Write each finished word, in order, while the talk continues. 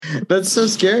That's so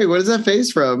scary. What is that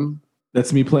face from?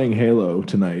 That's me playing Halo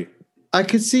tonight. I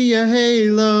could see a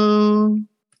halo.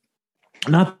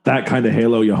 Not that kind of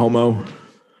Halo, you homo.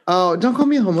 Oh, don't call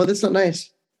me a homo. That's not nice.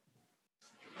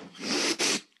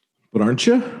 But aren't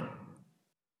you?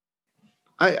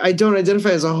 I don't identify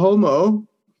as a homo.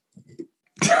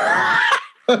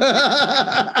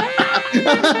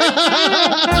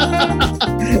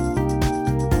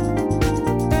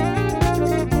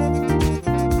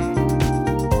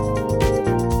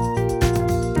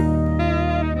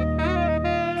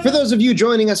 For those of you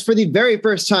joining us for the very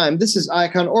first time, this is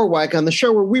Icon or Wycon, the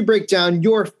show where we break down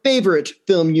your favorite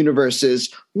film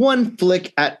universes, one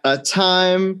flick at a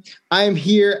time. I am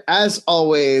here, as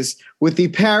always, with the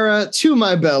para to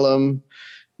my bellum,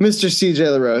 Mr.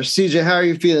 CJ LaRoche. CJ, how are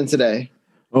you feeling today?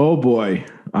 Oh, boy.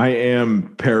 I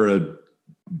am para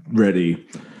ready.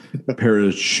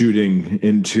 Para shooting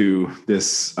into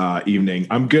this evening.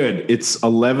 I'm good. It's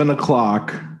 11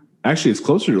 o'clock. Actually, it's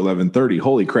closer to 11:30.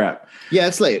 Holy crap. Yeah,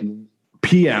 it's late.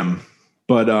 PM.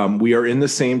 But we are in the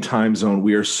same time zone.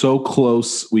 We are so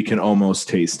close, we can almost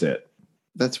taste it.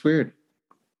 That's weird.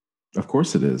 Of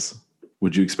course it is.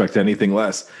 Would you expect anything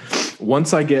less?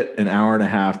 Once I get an hour and a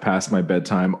half past my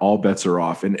bedtime, all bets are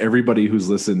off. And everybody who's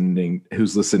listened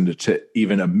to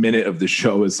even a minute of the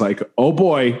show is like, oh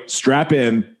boy, strap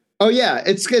in. Oh yeah,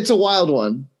 it's a wild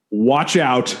one. Watch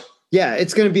out. Yeah,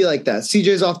 it's going to be like that.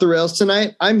 CJ's off the rails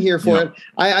tonight. I'm here for it.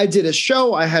 I did a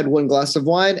show. I had one glass of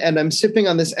wine, and I'm sipping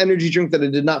on this energy drink that I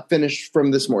did not finish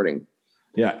from this morning.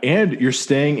 Yeah, and you're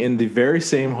staying in the very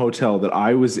same hotel that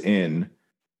I was in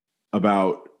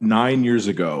about 9 years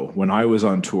ago when I was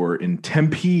on tour in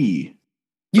Tempe,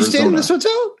 You Arizona. stayed in this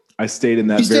hotel? I stayed in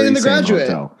that You stayed very in the same Graduate.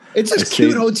 hotel. It's a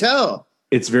cute hotel.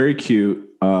 It's very cute.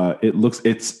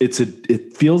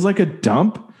 It feels like a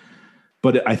dump.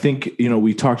 But I think,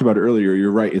 we talked about it earlier. You're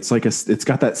right. It's got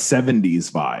that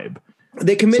 70s vibe.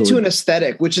 They commit to an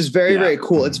aesthetic, which is very, very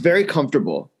cool. It's very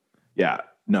comfortable. Yeah,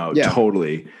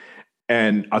 totally.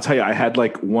 And I'll tell you, I had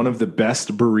like one of the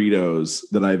best burritos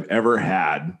that I've ever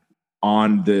had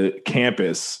on the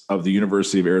campus of the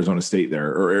University of Arizona State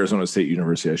there, or Arizona State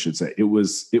University, I should say. It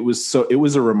was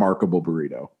a remarkable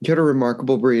burrito. You had a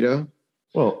remarkable burrito.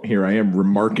 Well, here I am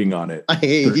remarking on it. I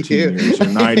hate you. Years or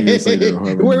 9 years later.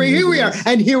 Here we are.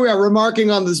 And here we are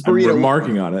remarking on this burrito. I'm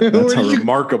remarking on it. That's how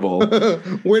remarkable.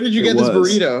 Where did you get this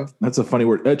burrito? That's a funny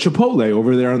word. Chipotle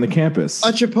over there on the campus.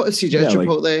 Chipotle. Like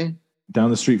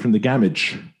down the street from the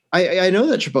Gammage. I know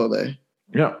that Chipotle.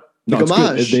 Yeah. No,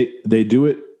 it's good. They do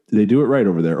it right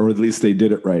over there, or at least they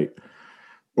did it right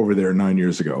over there 9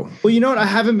 years ago. Well, you know what? I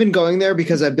haven't been going there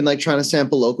because I've been like trying to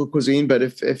sample local cuisine. But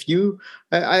if you,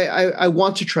 I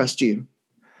want to trust you.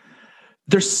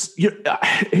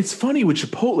 It's funny with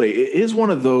Chipotle. It is one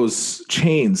of those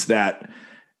chains that,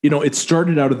 it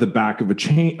started out at the back of a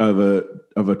chain of a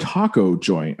taco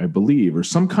joint, I believe, or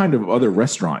some kind of other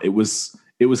restaurant. It was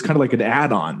kind of like an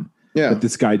add-on that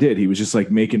this guy did. He was just like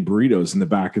making burritos in the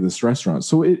back of this restaurant.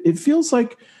 So it feels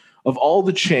like, of all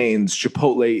the chains,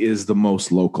 Chipotle is the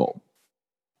most local.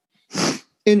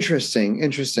 Interesting.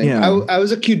 Yeah. I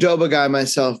was a Qdoba guy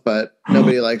myself, but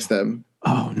nobody likes them.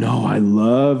 Oh no, I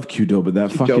love Qdoba.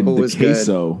 That Qdoba was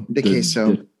queso, good. The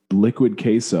queso, the liquid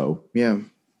queso. Yeah,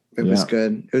 it was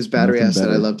good. It was battery acid.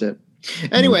 I loved it.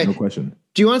 Anyway, no question.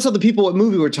 Do you want to tell the people what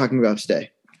movie we're talking about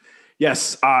today?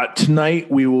 Yes.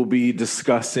 Tonight we will be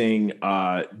discussing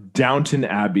Downton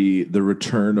Abbey: The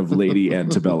Return of Lady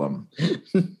Antebellum.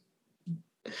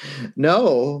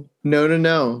 No, we're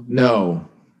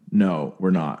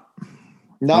not.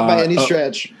 Not by any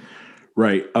stretch.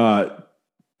 Right.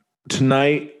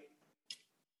 Tonight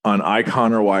on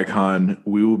Icon or Wycon,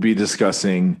 we will be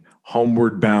discussing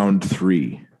Homeward Bound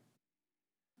 3.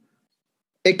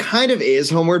 It kind of is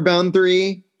Homeward Bound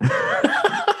 3.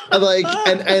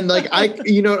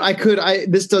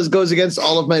 This goes against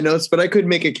all of my notes, but I could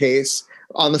make a case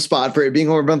on the spot for it being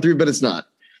Homeward Bound 3, but it's not.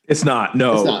 It's not.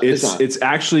 No, it's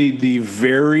actually the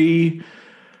very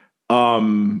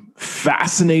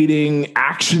fascinating,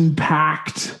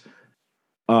 action-packed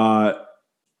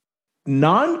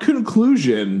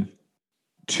non-conclusion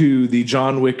to the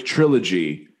John Wick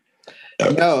trilogy.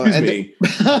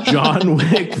 John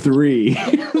Wick 3.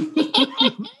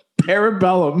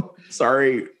 Parabellum.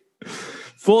 Sorry.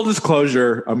 Full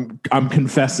disclosure, I'm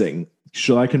confessing.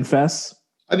 Shall I confess?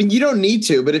 I mean, you don't need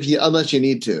to, but unless you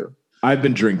need to. I've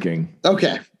been drinking.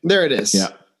 Okay, there it is. Yeah,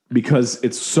 because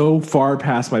it's so far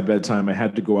past my bedtime. I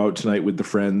had to go out tonight with the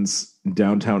friends in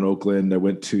downtown Oakland. I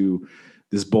went to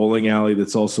this bowling alley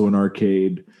that's also an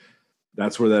arcade.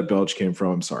 That's where that belch came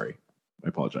from. I'm sorry. I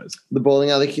apologize. The bowling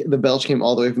alley, the belch came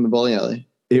all the way from the bowling alley.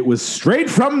 It was straight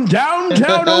from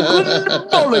downtown Oakland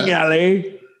bowling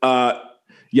alley.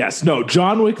 Yes, no,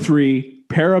 John Wick 3,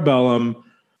 Parabellum.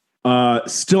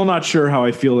 Still not sure how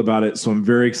I feel about it, so I'm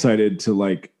very excited to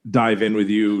like dive in with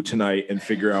you tonight and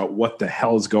figure out what the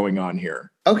hell's going on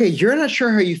here. Okay, you're not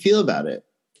sure how you feel about it.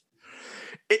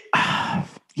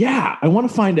 Yeah, I want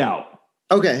to find out.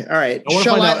 Okay, all right. I want to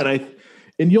find out,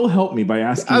 and you'll help me by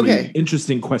asking me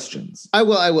interesting questions. I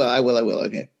will.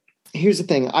 Okay. Here's the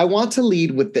thing. I want to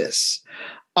lead with this.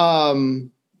 For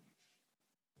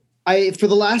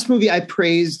the last movie, I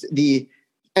praised the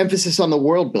emphasis on the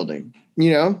world building,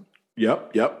 you know?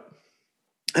 Yep.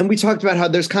 And we talked about how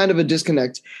there's kind of a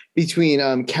disconnect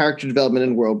between character development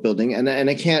and world building. And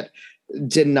I can't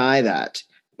deny that.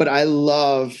 But I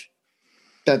love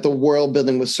that the world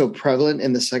building was so prevalent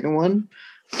in the second one.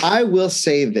 I will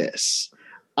say this.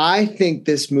 I think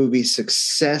this movie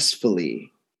successfully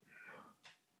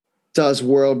does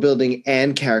world building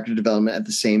and character development at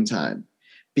the same time,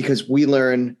 because we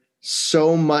learn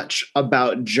so much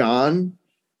about John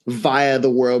via the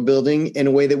world building in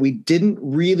a way that we didn't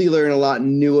really learn a lot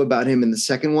new about him in the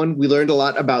second one. We learned a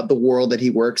lot about the world that he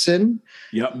works in.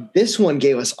 Yep. This one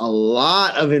gave us a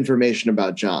lot of information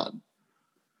about John.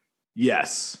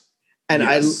 Yes. And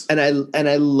yes.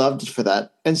 I loved it for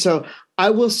that. And so I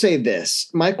will say this,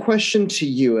 my question to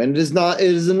you, and it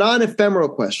is a non-ephemeral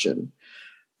question,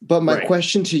 but my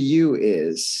question to you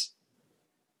is,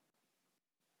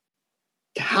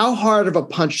 how hard of a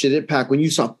punch did it pack when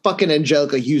you saw fucking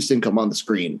Anjelica Huston come on the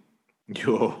screen?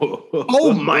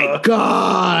 Oh my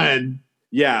God.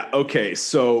 Yeah. Okay.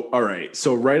 So, all right.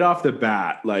 So right off the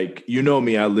bat, like, you know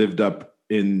me, I lived up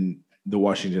in the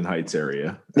Washington Heights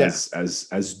area,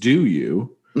 as do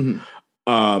you.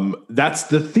 Mm-hmm. That's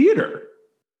the theater.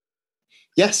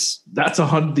 Yes. That's the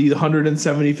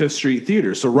 175th Street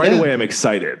Theater. So right away, I'm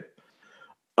excited.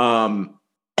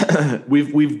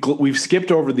 We've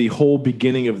skipped over the whole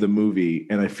beginning of the movie,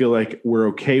 and I feel like we're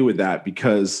okay with that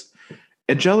because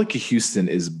Anjelica Huston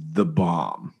is the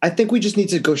bomb. I think we just need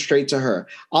to go straight to her.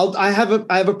 I have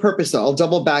a purpose though. I'll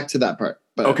double back to that part.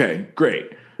 But okay,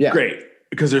 great. Yeah. Great.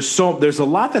 Because there's a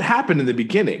lot that happened in the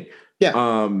beginning.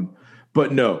 Yeah.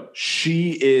 But no,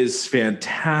 she is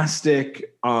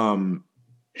fantastic.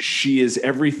 She is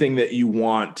everything that you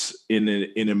want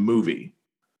in a movie.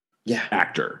 Yeah.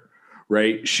 Actor.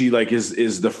 Right. She like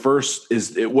is the first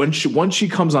once she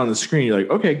comes on the screen, you're like,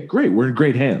 okay, great. We're in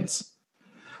great hands.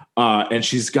 And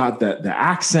she's got the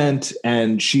accent,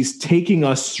 and she's taking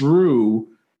us through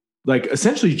like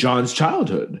essentially John's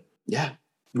childhood. Yeah.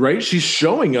 Right. She's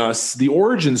showing us the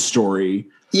origin story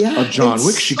of John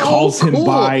Wick. She calls him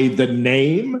by the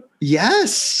name.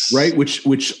 Yes. Right.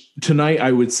 Which tonight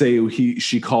I would say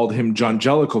she called him John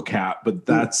Jellicle Cat, but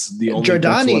that's the only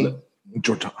Giordani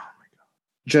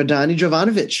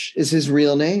Jovanovic is his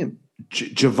real name.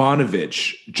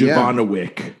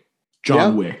 Jovanovic.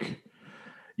 John Wick.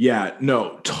 Yeah,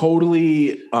 no,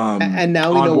 totally. And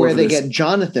now we know where they get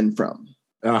Jonathan from.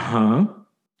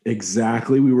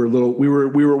 Exactly. We were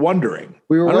wondering.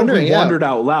 We wondered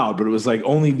out loud, but it was like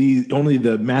only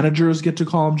the managers get to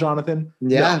call him Jonathan.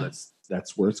 Yeah, no,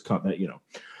 that's where it's come. You know,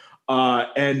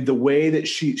 and the way that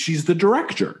she's the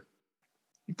director.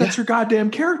 That's her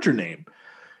goddamn character name.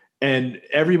 And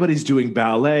everybody's doing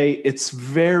ballet. It's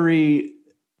very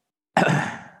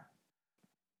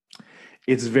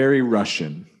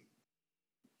Russian,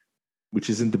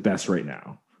 which isn't the best right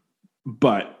now,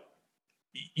 but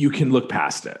you can look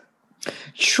past it,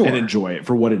 sure, and enjoy it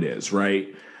for what it is,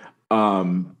 right?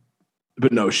 But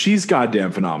no, she's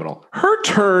goddamn phenomenal. Her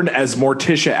turn as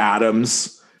Morticia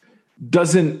Addams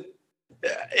just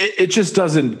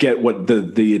doesn't get what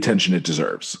the attention it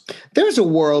deserves. There's a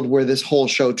world where this whole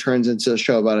show turns into a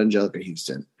show about Anjelica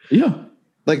Huston. Yeah.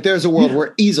 Like there's a world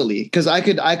where easily, because I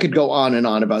could go on and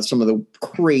on about some of the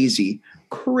crazy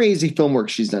film work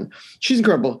she's done. She's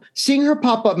incredible. Seeing her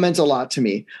pop up meant a lot to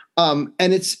me. And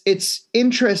it's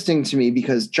interesting to me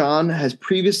because John has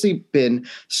previously been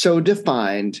so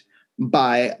defined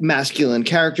by masculine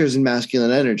characters and masculine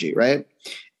energy, right?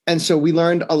 And so we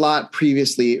learned a lot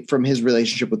previously from his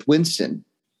relationship with Winston,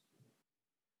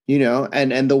 you know,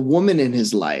 and the woman in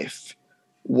his life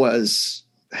was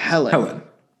Helen,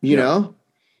 you know,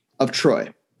 of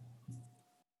Troy.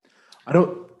 I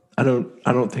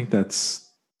don't think it's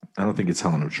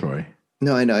Helen of Troy.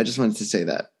 No, I know. I just wanted to say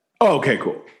that. Oh, okay,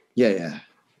 cool. Yeah.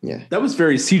 That was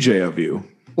very CJ of you.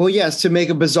 Well, yes, to make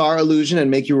a bizarre illusion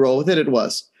and make you roll with it, it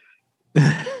was.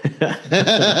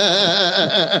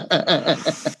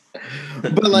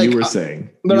 But like you were saying,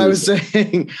 I was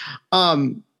saying,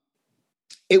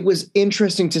 it was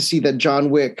interesting to see that John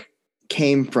Wick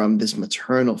came from this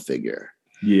maternal figure,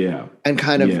 Yeah. and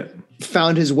kind of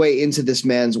found his way into this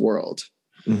man's world,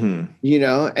 you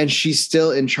know, and she's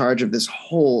still in charge of this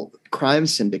whole crime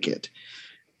syndicate.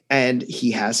 And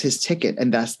he has his ticket.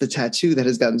 And that's the tattoo that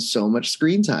has gotten so much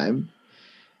screen time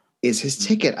is his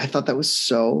ticket. I thought that was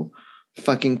so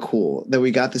fucking cool that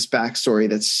we got this backstory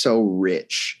that's so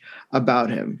rich about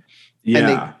him.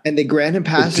 Yeah. And they grant him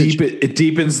passage. It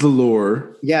deepens the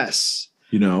lore. Yes.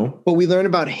 You know? But we learn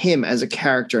about him as a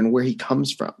character and where he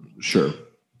comes from. Sure.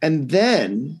 And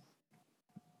then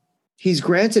he's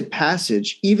granted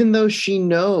passage, even though she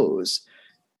knows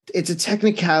it's a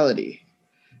technicality.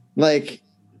 Like,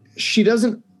 she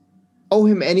doesn't owe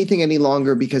him anything any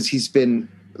longer because he's been,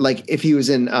 like, if he was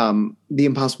in the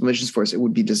Impossible Missions Force, it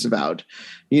would be disavowed.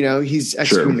 You know, he's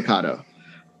excommunicado.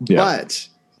 Yeah. But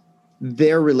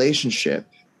their relationship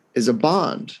is a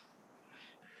bond.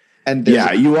 And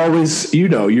you always, you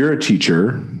know, you're a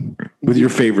teacher with your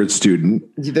favorite student.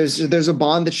 There's a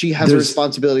bond that she has a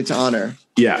responsibility to honor.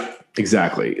 Yeah,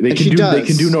 exactly. They can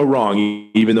do no wrong,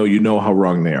 even though you know how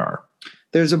wrong they are.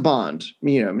 There's a bond,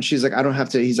 you know, and she's like, I don't have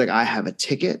to. He's like, I have a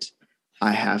ticket.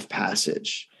 I have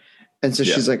passage. And so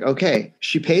she's like, okay,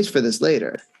 she pays for this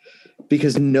later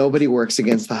because nobody works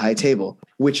against the high table,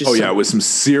 which is, with some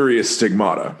serious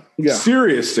stigmata. Yeah.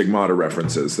 Serious stigmata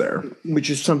references there. Which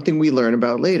is something we learn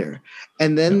about later.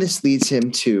 And then this leads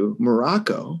him to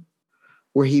Morocco,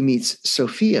 where he meets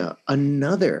Sophia,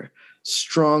 another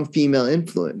strong female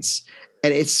influence.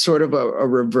 And it's sort of a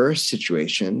reverse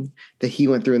situation that he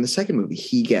went through in the second movie.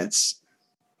 He gets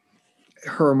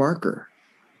her marker.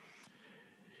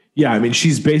 Yeah, I mean,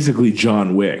 she's basically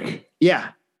John Wick.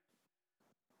 Yeah.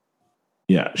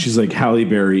 Yeah, she's like, Halle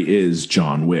Berry is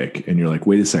John Wick. And you're like,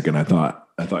 wait a second, I thought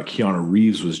Keanu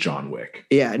Reeves was John Wick.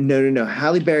 Yeah, no.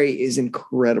 Halle Berry is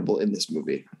incredible in this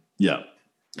movie. Yeah.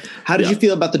 How did you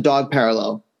feel about the dog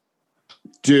parallel?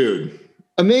 Dude.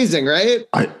 Amazing, right?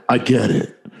 I get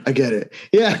it. I get it.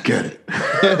 Yeah. I get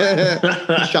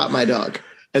it. Shot my dog.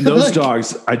 And those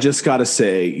dogs, I just got to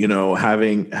say, you know,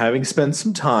 having spent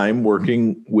some time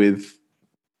working with,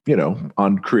 you know,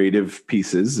 on creative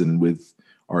pieces and with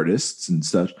artists and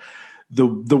stuff, the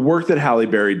work that Halle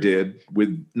Berry did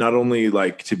with not only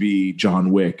like to be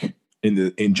John Wick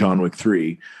in John Wick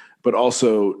 3, but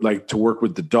also like to work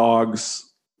with the dogs,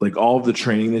 like all of the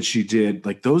training that she did,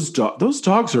 like those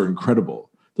dogs are incredible.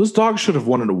 Those dogs should have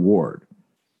won an award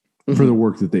for the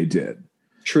work that they did.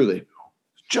 Truly.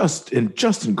 Just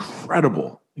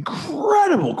incredible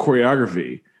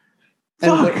choreography.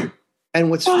 And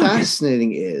what's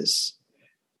fascinating is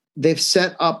they've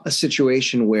set up a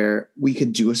situation where we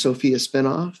could do a Sophia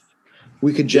spinoff.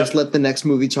 We could just let the next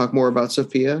movie talk more about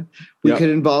Sophia. We could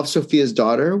involve Sophia's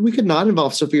daughter. We could not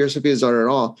involve Sophia or Sophia's daughter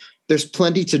at all. There's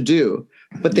plenty to do,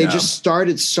 but they just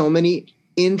started so many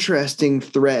interesting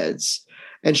threads,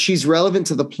 and she's relevant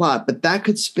to the plot, but that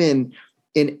could spin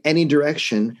in any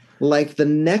direction, like the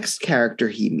next character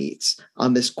he meets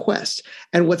on this quest.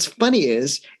 And what's funny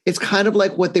is it's kind of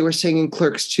like what they were saying in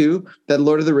Clerks 2, that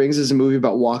Lord of the Rings is a movie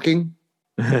about walking.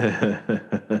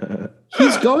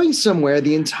 He's going somewhere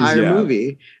the entire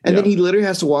movie, and then he literally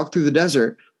has to walk through the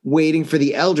desert waiting for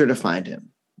the elder to find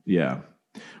him. Yeah.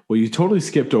 Well, you totally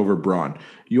skipped over Braun.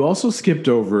 You also skipped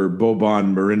over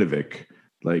Boban Marinovic,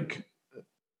 like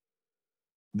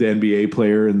the NBA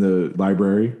player in the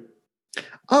library.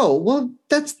 Oh, well,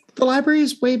 the library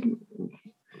is way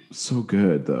so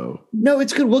good, though. No,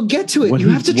 it's good. We'll get to it. You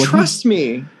have to trust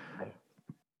me.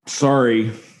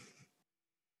 Sorry.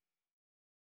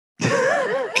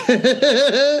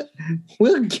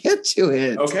 We'll get to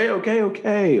it.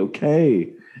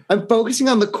 Okay. I'm focusing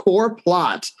on the core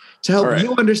plot to help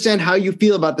you understand how you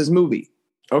feel about this movie.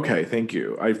 Okay, thank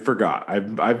you. I forgot.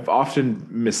 I've often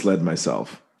misled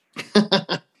myself.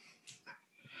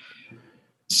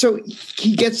 So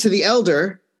he gets to the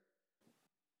elder,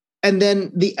 and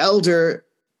then the elder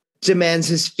demands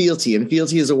his fealty, and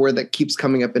fealty is a word that keeps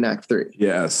coming up in Act 3.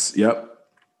 Yes. Yep.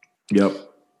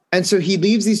 And so he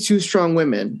leaves these two strong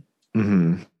women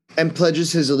and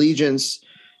pledges his allegiance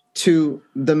to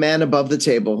the man above the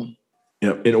table.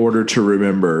 Yep. In order to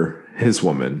remember his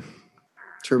woman.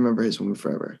 To remember his woman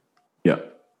forever.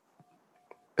 Yep.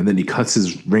 And then he cuts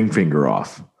his ring finger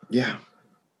off. Yeah.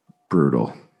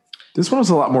 Brutal. This one was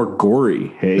a lot more gory,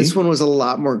 hey? This one was a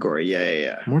lot more gory.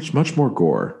 Yeah. Much more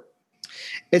gore.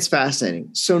 It's fascinating.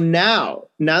 So now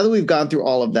that we've gone through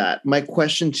all of that, my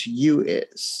question to you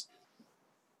is,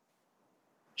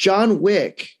 John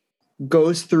Wick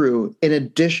goes through an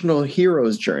additional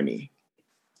hero's journey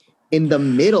in the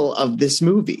middle of this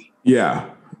movie. Yeah.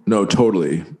 No,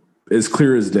 totally. As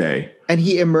clear as day. And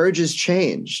he emerges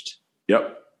changed.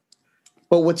 Yep.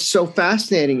 But what's so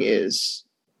fascinating is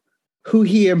who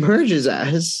he emerges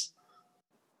as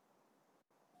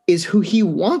is who he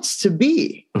wants to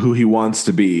be. Who he wants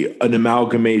to be, an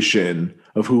amalgamation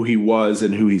of who he was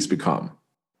and who he's become.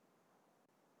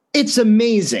 It's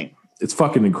amazing. It's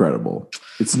fucking incredible.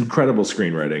 It's incredible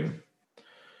screenwriting.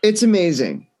 It's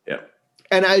amazing. Yeah.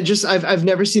 And I've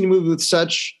never seen a movie with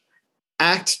such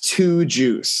Act 2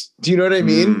 juice. Do you know what I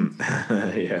mean?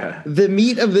 Yeah. The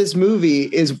meat of this movie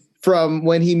is from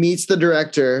when he meets the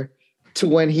director to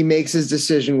when he makes his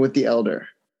decision with the elder.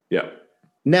 Yeah.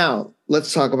 Now,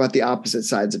 let's talk about the opposite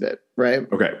sides of it,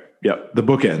 right? Okay. Yeah. The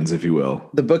bookends, if you will.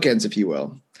 The bookends, if you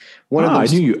will. I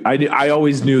knew you. I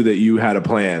always knew that you had a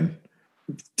plan.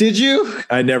 Did you?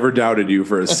 I never doubted you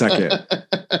for a second.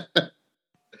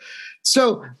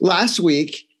 So last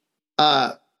week,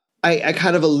 I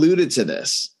kind of alluded to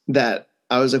this, that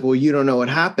I was like, well, you don't know what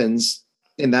happens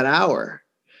in that hour.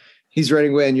 He's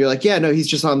running away and you're like, yeah, no, he's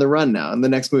just on the run now. And the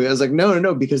next movie, I was like,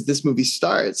 no, because this movie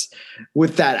starts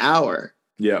with that hour.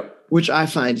 Yeah. Which I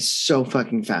find so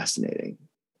fucking fascinating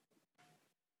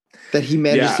that he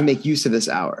manages to make use of this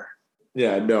hour.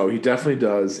 Yeah, no, he definitely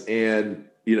does. And,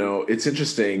 it's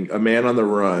interesting. A man on the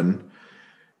run,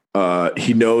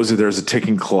 he knows that there's a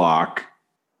ticking clock.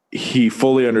 He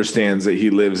fully understands that he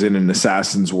lives in an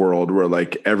assassin's world where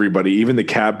like everybody, even the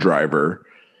cab driver,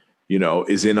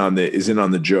 is in on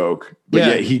the joke. But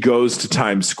yet he goes to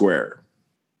Times Square.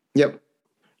 Yep.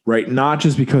 Right. Not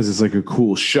just because it's like a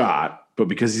cool shot, but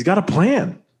because he's got a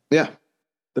plan. Yeah.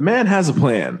 The man has a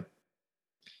plan.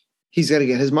 He's got to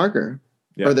get his marker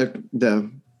or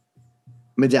the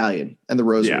medallion and the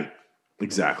rosary. Yeah,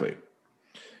 exactly.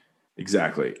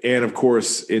 And of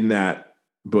course, in that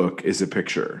book is a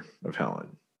picture of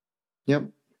Helen. Yep.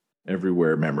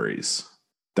 Everywhere memories.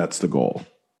 That's the goal.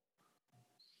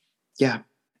 Yeah.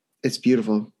 It's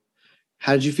beautiful.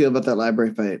 How did you feel about that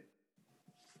library fight?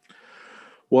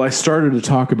 Well, I started to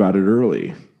talk about it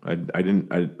early. I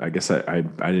guess I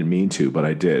didn't mean to, but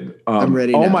I did. I'm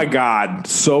ready now. Oh my God.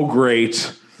 So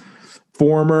great.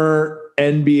 Former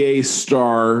NBA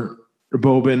star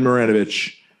Boban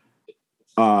Marjanovic.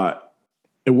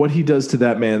 And what he does to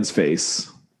that man's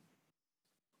face.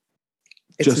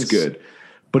 Just good.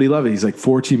 But he loved it. He's like,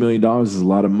 $14 million is a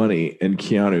lot of money. And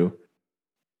Keanu,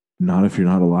 not if you're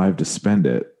not alive to spend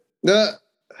it.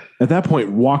 At that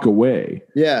point, walk away.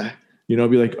 Yeah. Be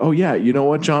like, oh, yeah, you know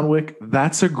what, John Wick?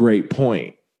 That's a great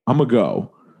point. I'm going to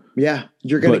go. Yeah,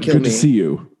 you're going to kill me. Good to see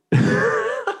you.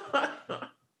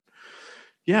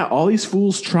 Yeah, all these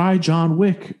fools try John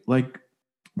Wick. Like,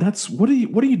 what are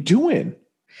you doing?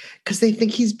 Because they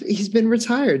think he's been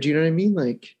retired. Do you know what I mean?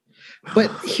 Like, but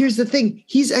here's the thing.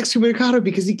 He's excommunicado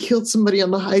because he killed somebody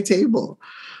on the high table.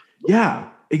 Yeah,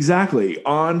 exactly.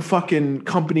 On fucking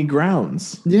company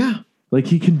grounds. Yeah. Like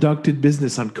he conducted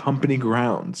business on company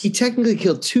grounds. He technically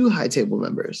killed 2 high table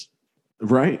members.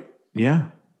 Right. Yeah.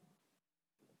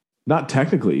 Not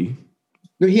technically.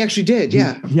 No, he actually did.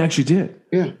 Yeah. He actually did.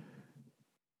 Yeah.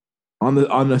 On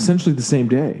essentially the same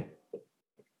day.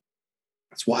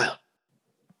 That's wild.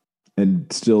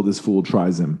 And still this fool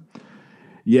tries him.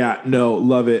 Yeah, no,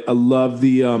 love it. I love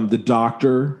the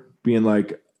doctor being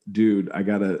like, dude, I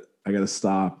gotta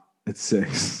stop at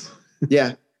 6.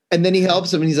 Yeah. And then he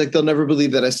helps him and he's like, they'll never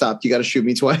believe that I stopped. You got to shoot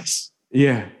me twice.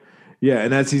 Yeah. Yeah.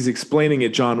 And as he's explaining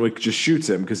it, John Wick just shoots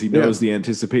him because he knows the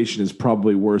anticipation is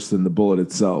probably worse than the bullet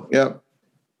itself. Yep.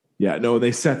 Yeah. No,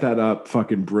 they set that up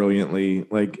fucking brilliantly.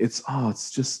 Like it's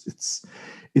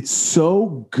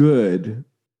so good.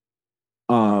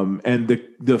 And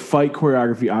the fight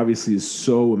choreography obviously is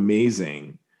so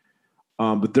amazing.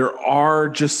 But there are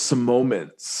just some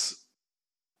moments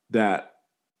that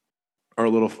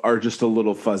are just a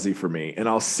little fuzzy for me, and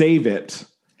I'll save it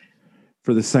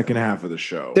for the second half of the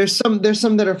show. There's some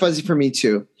that are fuzzy for me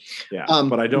too. Yeah,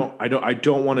 but I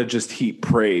don't want to just heap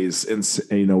praise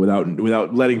and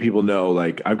without letting people know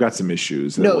like I've got some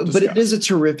issues. No, but it is a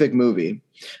terrific movie.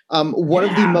 One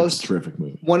of the most terrific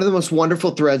movie. One of the most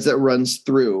wonderful threads that runs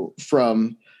through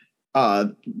from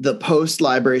the post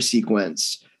library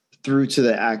sequence through to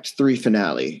the Act 3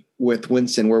 finale with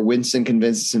Winston, where Winston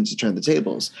convinces him to turn the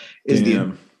tables, is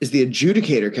the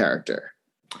adjudicator character.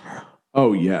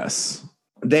 Oh yes,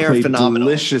 they are phenomenal.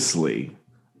 Deliciously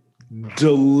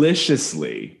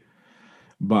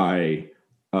by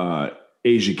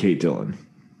Asia Kate Dillon.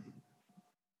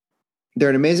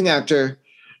 They're an amazing actor.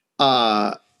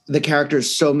 The character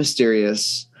is so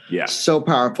mysterious, so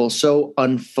powerful, so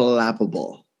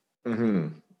unflappable. Mm-hmm.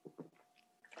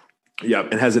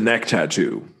 Yep, it has a neck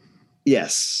tattoo.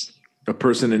 Yes. A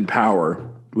person in power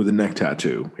with a neck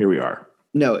tattoo. Here we are.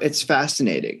 No, it's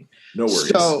fascinating. No worries.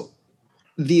 So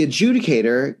the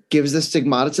adjudicator gives the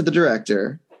stigmata to the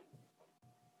director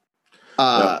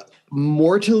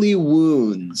Mortally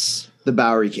wounds the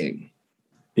Bowery King.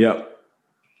 Yep.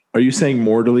 Are you saying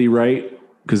mortally right?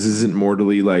 Because isn't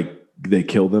mortally like they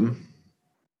kill them?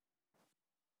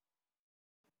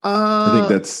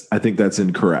 I think that's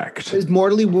incorrect. Is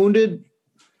mortally wounded?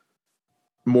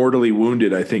 Mortally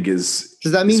wounded, I think Does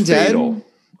that mean dead? Fatal.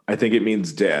 I think it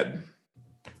means dead.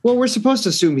 Well, we're supposed to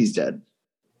assume he's dead.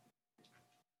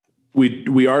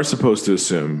 We are supposed to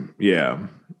assume, yeah.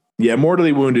 Yeah,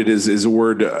 mortally wounded is a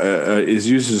word is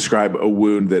used to describe a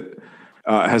wound that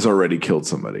has already killed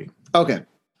somebody. Okay.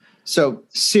 So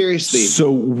seriously.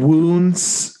 So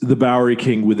wounds the Bowery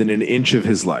King within an inch of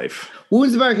his life.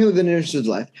 Wounds the Bowery King within an inch of his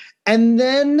life. And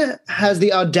then has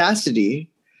the audacity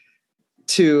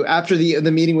to, after the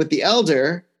meeting with the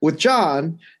elder, with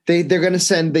John, they're going to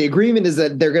send, the agreement is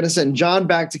that they're going to send John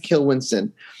back to kill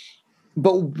Winston.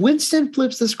 But Winston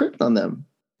flips the script on them.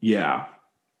 Yeah.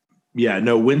 Yeah,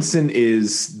 no, Winston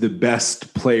is the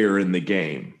best player in the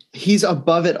game. He's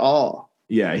above it all.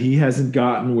 Yeah, he hasn't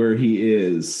gotten where he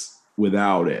is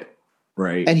without it,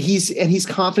 right? And he's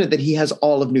confident that he has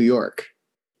all of New York.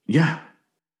 Yeah.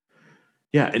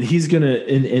 Yeah, and he's going to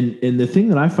and the thing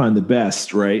that I find the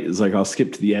best, right, is like I'll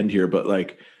skip to the end here, but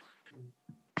like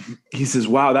he says,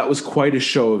 "Wow, that was quite a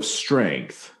show of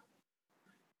strength."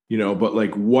 You know, but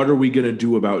like, what are we going to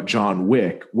do about John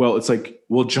Wick? Well, it's like,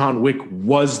 well, John Wick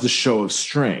was the show of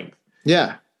strength.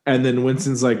 Yeah. And then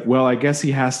Winston's like, well, I guess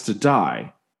he has to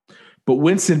die. But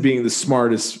Winston, being the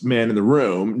smartest man in the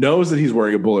room, knows that he's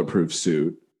wearing a bulletproof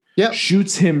suit. Yep.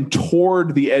 Shoots him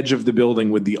toward the edge of the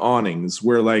building with the awnings,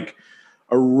 where like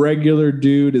a regular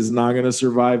dude is not going to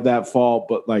survive that fall,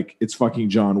 but like it's fucking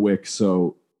John Wick.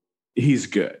 So he's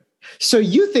good. So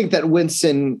you think that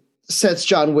Winston sets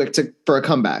John Wick for a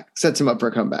comeback, sets him up for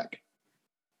a comeback?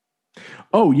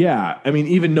 Oh, yeah. I mean,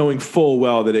 even knowing full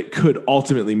well that it could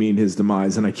ultimately mean his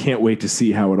demise, and I can't wait to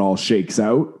see how it all shakes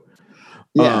out.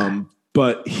 Yeah.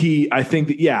 But I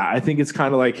think it's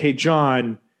kind of like, hey,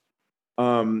 John,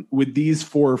 with these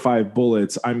 4 or 5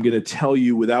 bullets, I'm going to tell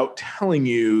you without telling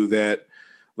you that,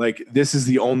 like, this is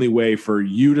the only way for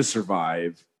you to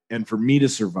survive and for me to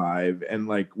survive, and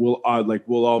we'll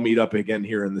all meet up again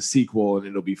here in the sequel, and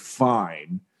it'll be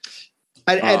fine.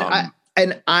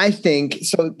 And I think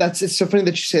so. It's so funny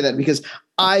that you say that, because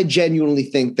I genuinely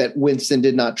think that Winston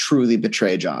did not truly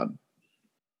betray John.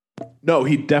 No,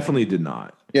 he definitely did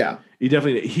not. Yeah, he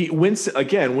definitely.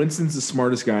 Winston's the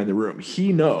smartest guy in the room.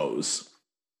 He knows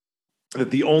that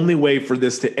the only way for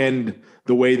this to end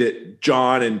the way that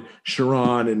John and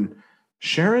Sharon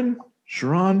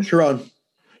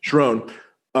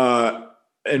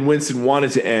and Winston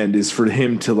wanted to end is for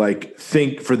him to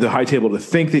for the High Table to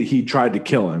think that he tried to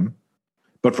kill him,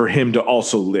 but for him to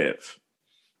also live.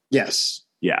 Yes.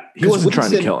 Yeah. He wasn't trying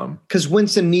to kill him. Because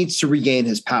Winston needs to regain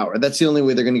his power. That's the only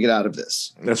way they're going to get out of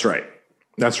this. That's right.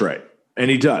 And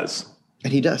he does.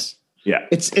 Yeah.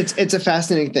 It's a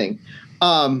fascinating thing.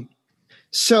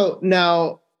 So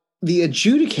now the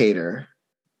adjudicator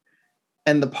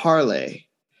and the parlay,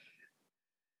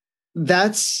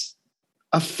 that's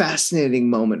a fascinating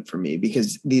moment for me,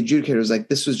 because the adjudicator was like,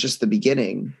 this was just the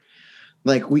beginning.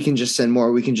 Like, we can just send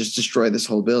more. We can just destroy this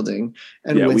whole building.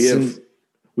 And yeah, Winston,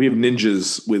 we have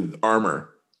ninjas with armor.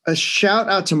 A shout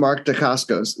out to Mark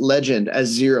Dacascos, legend as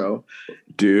Zero.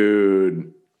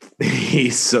 Dude,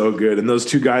 he's so good. And those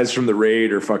 2 guys from the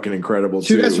Raid are fucking incredible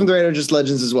too. 2 guys from the Raid are just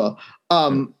legends as well.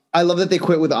 I love that they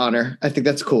quit with honor. I think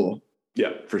that's cool.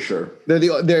 Yeah, for sure.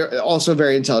 They're also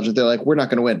very intelligent. They're like, we're not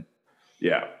going to win.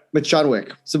 Yeah. But John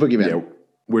Wick, it's a boogeyman. Yeah,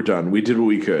 we're done. We did what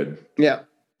we could. Yeah.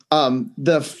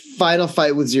 The final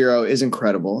fight with Zero is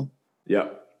incredible. Yeah.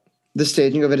 The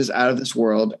staging of it is out of this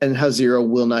world, and how Zero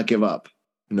will not give up.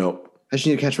 Nope. I just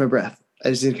need to catch my breath.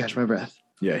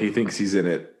 Yeah, he thinks he's in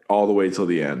it all the way till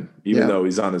the end, even though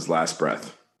he's on his last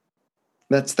breath.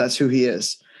 That's who he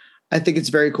is. I think it's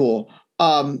very cool.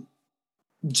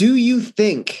 Do you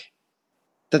think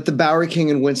that the Bowery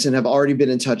King and Winston have already been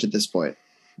in touch at this point?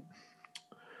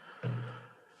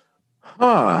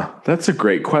 That's a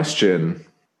great question.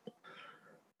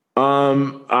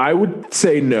 I would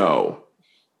say no.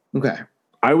 Okay.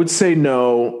 I would say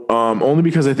no, only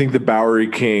because I think the Bowery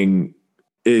King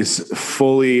is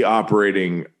fully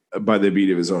operating by the beat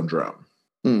of his own drum.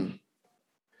 Mm.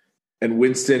 And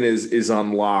Winston is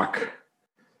on lock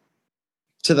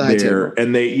to the High Table.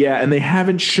 And they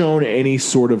haven't shown any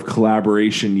sort of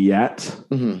collaboration yet.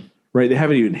 Mm-hmm. Right? They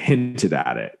haven't even hinted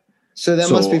at it. So that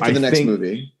must be for the next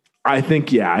movie. I think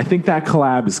that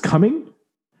collab is coming,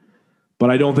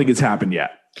 but I don't think it's happened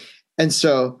yet. And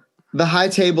so the High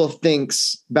Table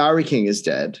thinks Bowery King is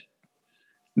dead.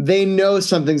 They know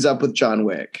something's up with John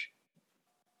Wick.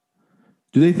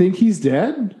 Do they think he's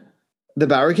dead? The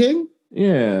Bower King?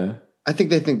 Yeah. I think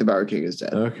they think the Bower King is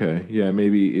dead. Okay. Yeah,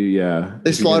 maybe. Yeah.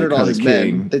 They slaughtered all his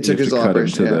men. They took his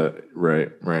operation.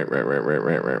 Right.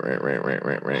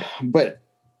 But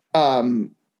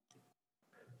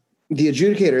the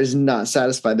adjudicator is not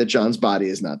satisfied that John's body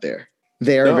is not there.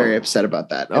 They are very upset about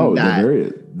that. And they're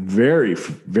very, very,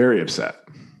 very upset.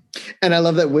 And I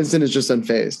love that Winston is just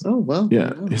unfazed. Oh, well.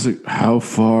 Yeah. He's like, how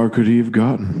far could he have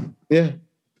gotten? Yeah.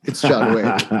 It's John Wick.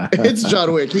 It's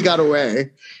John Wick. He got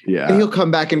away. Yeah. And he'll come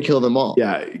back and kill them all.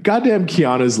 Yeah. Goddamn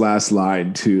Keanu's last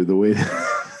line, too. The way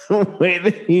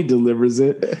that he delivers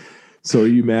it. So are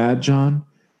you mad, John?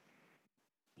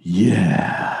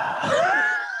 Yeah.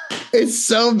 It's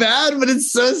so bad, but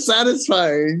it's so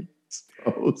satisfying.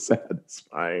 So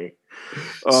satisfying.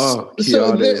 Oh,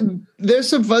 so there's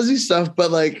some fuzzy stuff,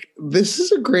 but like this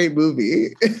is a great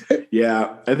movie.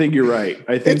 Yeah, I think you're right.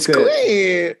 I think it's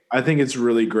great. I think it's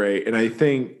really great, and I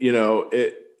think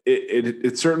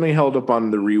it certainly held up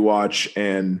on the rewatch,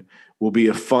 and will be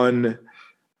a fun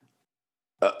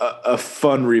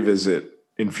revisit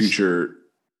in future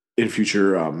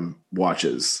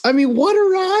watches. I mean, what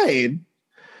a ride!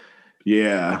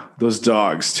 Yeah, those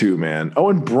dogs too, man.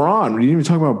 Oh, and Braun. We didn't even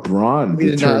talk about Braun.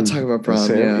 We did not talk about Braun.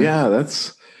 Yeah,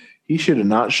 he should have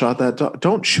not shot that dog.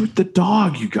 Don't shoot the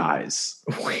dog, you guys.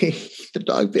 Wait, the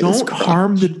dog. Don't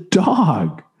harm the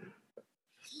dog.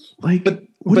 Like,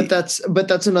 but that's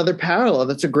another parallel.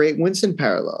 That's a great Winston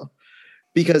parallel,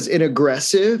 because an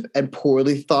aggressive and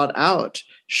poorly thought out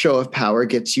show of power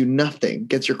gets you nothing,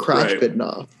 gets your crotch bitten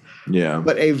off. Yeah.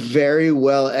 But a very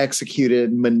well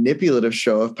executed manipulative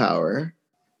show of power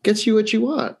gets you what you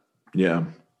want. Yeah.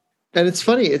 And it's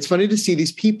funny. It's funny to see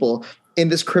these people in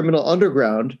this criminal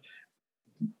underground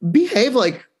behave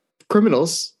like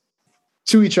criminals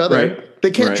to each other. Right.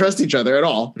 They can't trust each other at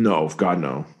all. No, God,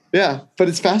 no. Yeah. But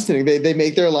it's fascinating. They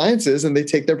make their alliances and they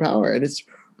take their power. And it's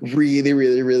really,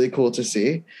 really, really cool to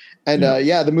see. And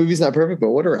the movie's not perfect, but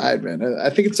what a ride, man. I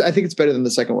think it's better than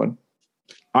the second one.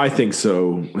 I think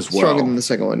so as well. Stronger than the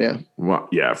second one, yeah. Well,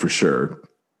 yeah, for sure.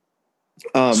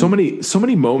 So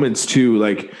many moments too,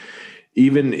 like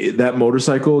even that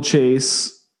motorcycle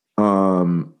chase,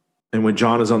 and when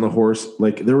John is on the horse,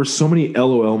 like there were so many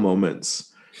LOL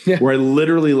moments where I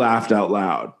literally laughed out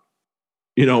loud.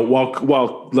 You know,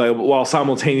 while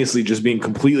simultaneously just being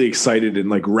completely excited and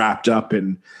like wrapped up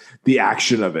in the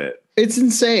action of it. It's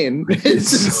insane.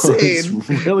 It's insane.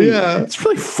 It's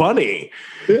really funny.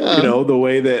 Yeah. You know, the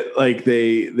way that like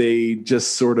they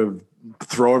just sort of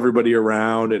throw everybody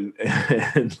around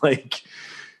and like,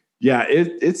 yeah,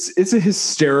 it's a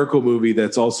hysterical movie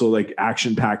that's also like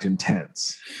action packed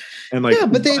intense. And like,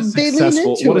 but they lean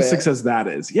into what a it. success that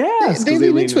is. Yes, they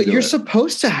lean into it. You're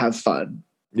supposed to have fun.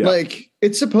 Yeah. Like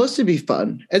it's supposed to be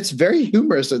fun. It's very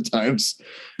humorous at times.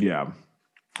 Yeah.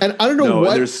 And I don't know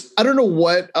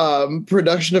what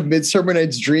production of Midsummer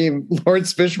Night's Dream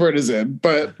Lawrence Fishburne is in,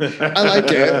 but I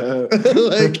like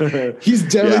it. Like he's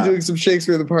definitely doing some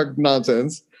Shakespeare in the Park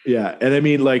nonsense. Yeah. And I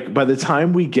mean, like by the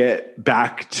time we get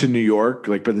back to New York,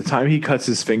 like by the time he cuts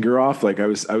his finger off, like I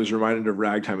was reminded of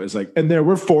Ragtime. It was like, and there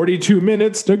were 42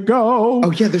 minutes to go.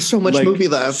 Oh yeah. There's so much movie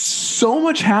left. So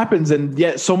much happens, and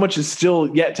yet so much is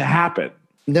still yet to happen.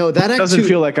 No, that doesn't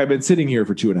feel like I've been sitting here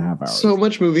for 2.5 hours. So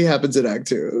much movie happens in Act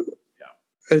 2. Yeah.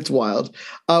 It's wild.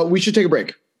 We should take a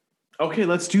break. Okay,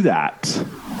 let's do that.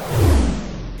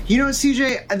 You know,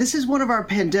 CJ, this is one of our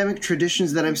pandemic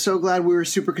traditions that I'm so glad we were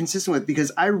super consistent with,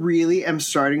 because I really am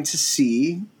starting to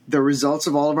see the results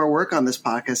of all of our work on this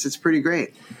podcast. It's pretty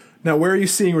great. Now, where are you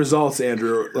seeing results,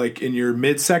 Andrew? Like in your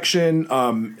midsection,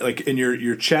 like in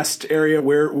your chest area?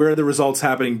 Where are the results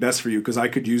happening best for you? Because I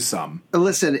could use some.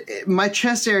 Listen, my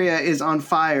chest area is on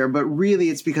fire, but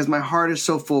really it's because my heart is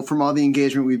so full from all the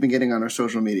engagement we've been getting on our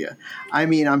social media. I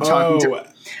mean, I'm talking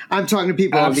to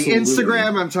people on the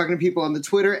Instagram, I'm talking to people on the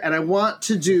Twitter, and I want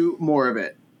to do more of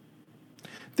it.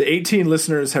 The 18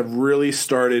 listeners have really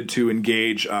started to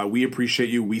engage. We appreciate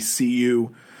you. We see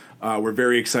you. We're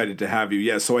very excited to have you.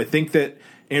 Yeah, so I think that,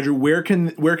 Andrew, where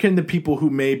can the people who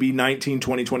may be 19,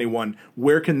 20, 21,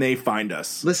 where can they find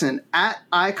us? Listen, at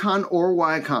Icon or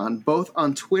Ycon, both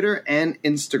on Twitter and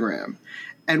Instagram.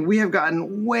 And we have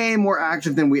gotten way more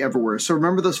active than we ever were. So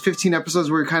remember those 15 episodes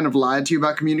where we kind of lied to you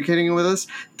about communicating with us?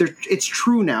 It's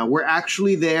true now. We're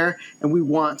actually there, and we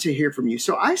want to hear from you.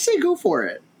 So I say go for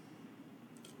it.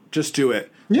 Just do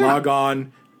it. Yeah. Log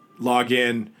on, log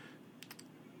in,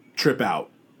 trip out.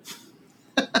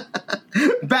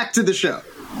 Back to the show.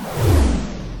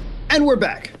 And we're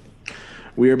back.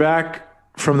 We are back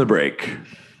from the break.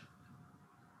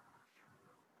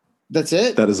 That's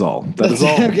it? That is all. That is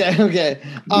all. Okay.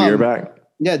 We are back.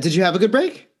 Yeah. Did you have a good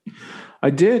break?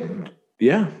 I did.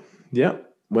 Yeah. Yeah.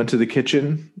 Went to the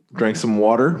kitchen, drank some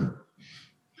water.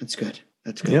 That's good.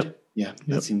 That's good. Yep. Yeah.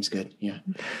 That seems good. Yeah.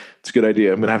 It's a good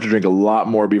idea. I'm going to have to drink a lot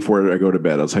more before I go to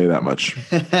bed. I'll tell you that much.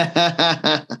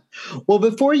 Well,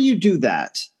 before you do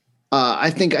that, I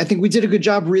think we did a good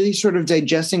job really sort of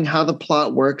digesting how the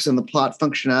plot works and the plot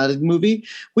functionality of the movie,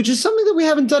 which is something that we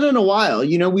haven't done in a while.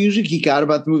 You know, we usually geek out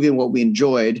about the movie and what we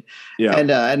enjoyed. Yeah.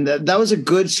 And that was a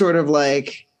good sort of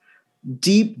like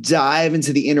deep dive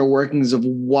into the inner workings of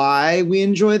why we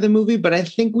enjoy the movie. But I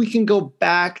think we can go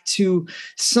back to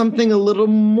something a little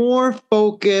more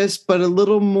focused, but a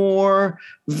little more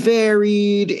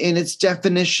varied in its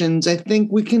definitions. I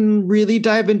think we can really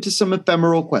dive into some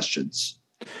ephemeral questions.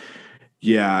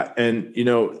 Yeah. And, you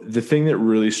know, the thing that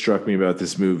really struck me about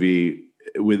this movie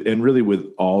with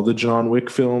all the John Wick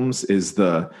films is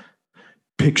the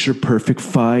picture perfect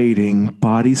fighting,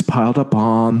 bodies piled up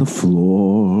on the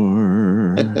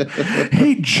floor.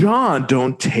 Hey, John,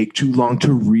 don't take too long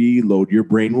to reload. Your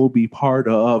brain will be part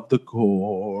of the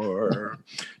core.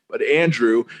 But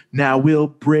Andrew, now we'll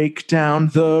break down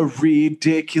the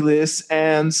ridiculous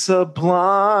and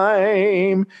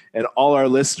sublime. And all our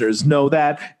listeners know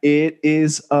that it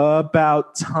is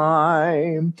about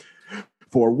time.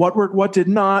 For what worked, what did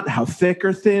not, how thick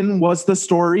or thin was the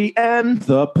story and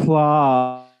the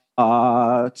plot.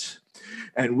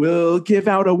 And we'll give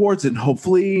out awards and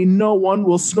hopefully no one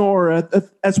will snore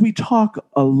as we talk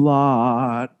a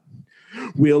lot.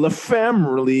 We'll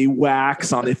ephemerally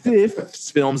wax on the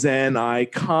fifth films and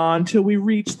icon till we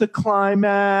reach the climax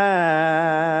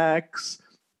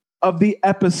of the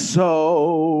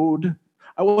episode.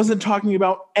 I wasn't talking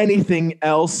about anything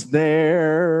else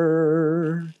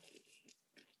there.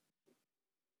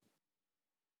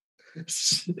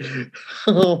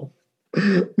 Oh,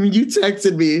 I mean, you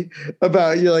texted me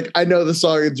about, you're like, I know the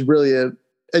song, it's brilliant.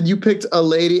 And you picked a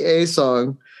Lady A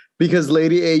song because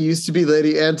Lady A used to be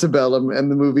Lady Antebellum, and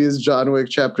the movie is John Wick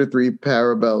Chapter 3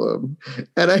 Parabellum.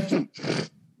 And I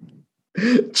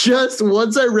just,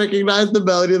 once I recognized the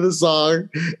melody of the song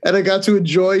and I got to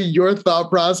enjoy your thought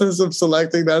process of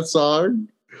selecting that song,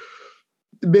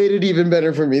 it made it even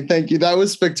better for me. Thank you. That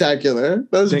was spectacular.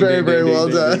 That was very well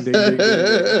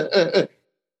done.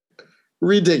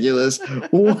 Ridiculous.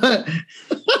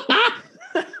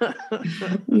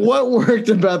 What worked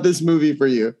about this movie for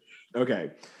you?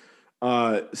 Okay.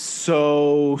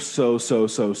 So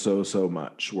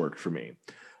much worked for me.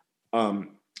 I'm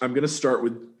going to start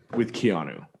with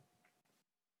Keanu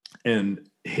and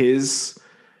his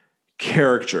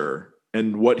character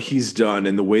and what he's done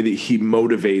and the way that he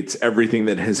motivates everything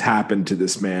that has happened to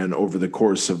this man over the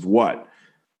course of what?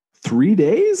 3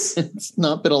 days? It's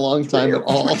not been a long time at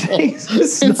all.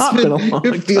 It's not been a long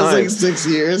time. It feels like 6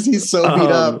 years. He's so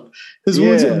beat up. His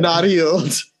wounds have not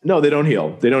healed. No, they don't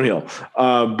heal.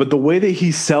 But the way that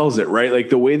he sells it, right? Like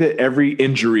the way that every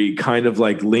injury kind of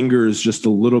like lingers just a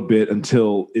little bit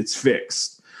until it's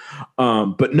fixed.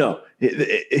 But no,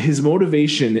 his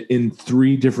motivation in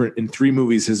three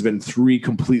movies has been three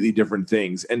completely different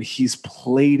things, and he's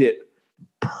played it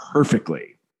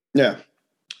perfectly. Yeah.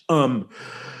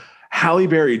 Halle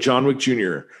Berry, John Wick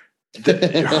Jr.,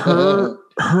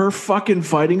 her fucking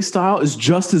fighting style is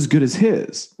just as good as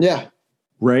his. Yeah.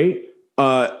 Right?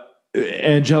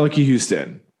 Angelica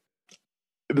Houston,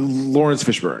 Lawrence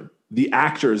Fishburne, the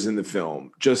actors in the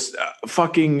film, just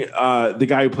fucking the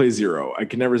guy who plays Zero. I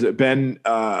can never say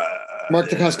Mark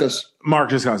Dacascos.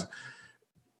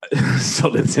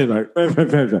 Still didn't say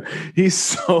that. He's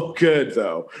so good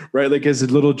though, right? Like as a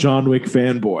little John Wick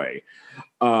fanboy.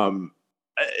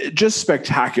 Just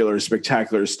spectacular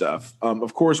stuff.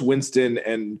 Of course, Winston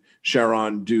and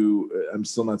Sharon do, I'm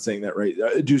still not saying that right,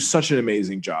 do such an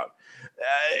amazing job.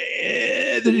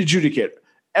 The Adjudicate,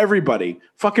 everybody,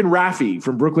 fucking Raffi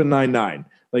from Brooklyn Nine-Nine,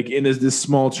 like in this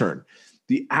small turn.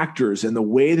 The actors and the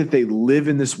way that they live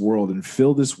in this world and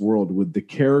fill this world with the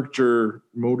character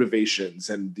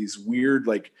motivations and these weird,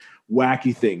 like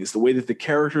wacky things, the way that the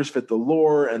characters fit the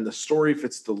lore and the story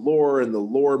fits the lore and the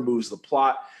lore moves the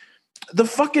plot. The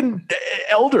fucking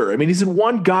elder. I mean, he's in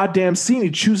one goddamn scene. He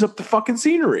chews up the fucking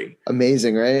scenery.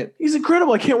 Amazing, right? He's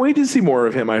incredible. I can't wait to see more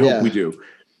of him. I hope we do.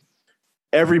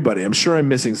 Everybody, I'm sure I'm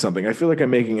missing something. I feel like I'm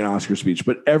making an Oscar speech,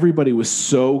 but everybody was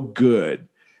so good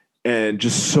and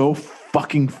just so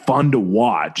fucking fun to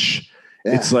watch.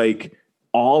 Yeah. It's like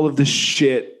all of the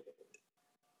shit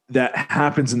that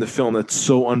happens in the film that's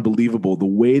so unbelievable. The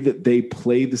way that they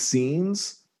play the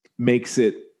scenes makes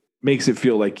it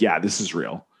feel like, yeah, this is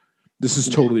real. This is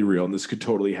totally real, and this could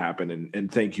totally happen.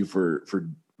 And thank you for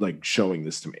like showing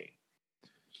this to me.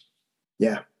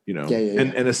 Yeah, you know, Yeah.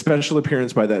 And a special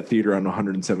appearance by that theater on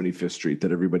 175th Street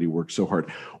that everybody worked so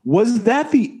hard. Was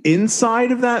that the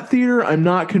inside of that theater? I'm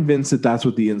not convinced that that's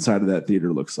what the inside of that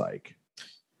theater looks like.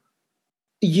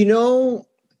 You know,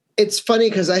 it's funny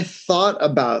because I thought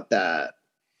about that.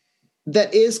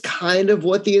 That is kind of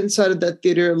what the inside of that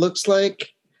theater looks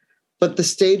like, but the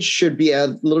stage should be a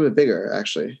little bit bigger,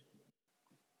 actually.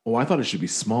 Oh, I thought it should be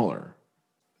smaller.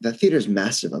 That theater is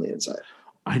massive on the inside.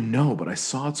 I know, but I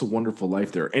saw It's a Wonderful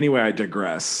Life there. Anyway, I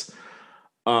digress.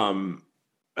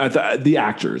 The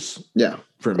actors, Yeah,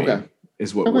 for me,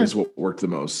 is what worked the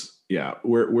most. Yeah,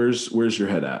 where's your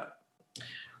head at?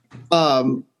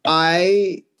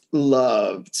 I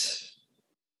love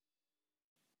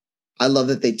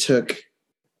that they took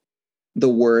the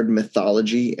word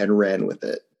mythology and ran with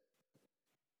it.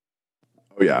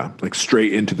 Oh yeah, like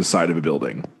straight into the side of a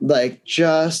building. Like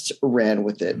just ran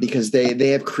with it because they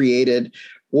have created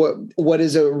what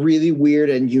is a really weird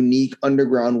and unique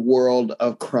underground world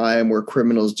of crime where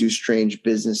criminals do strange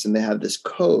business and they have this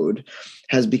code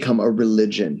has become a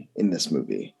religion in this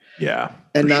movie. Yeah.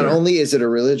 And not only is it a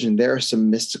religion, there are some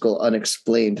mystical,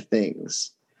 unexplained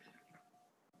things.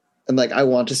 And like, I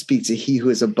want to speak to he who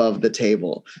is above the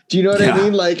table. Do you know what I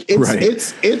mean? Like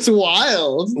it's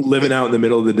wild. Living out in the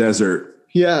middle of the desert.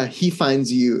 Yeah. He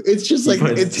finds you. It's just like,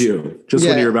 it's you just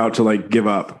when you're about to like give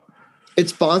up.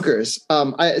 It's bonkers.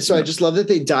 I just love that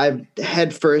they dive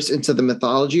head first into the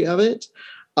mythology of it.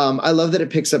 I love that it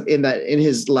picks up in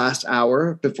his last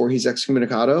hour before he's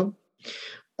excommunicado.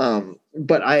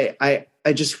 But I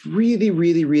just really,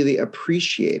 really, really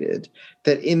appreciated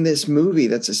that in this movie,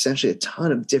 that's essentially a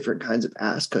ton of different kinds of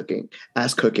ass kicking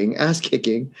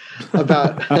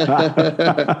about,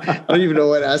 I don't even know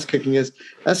what ass kicking is,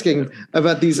 asking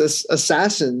about these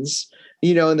assassins,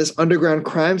 you know, in this underground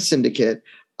crime syndicate.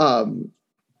 There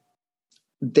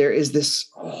is this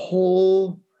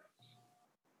whole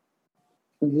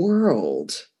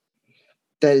world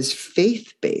that is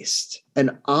faith-based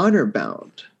and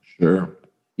honor-bound. Sure.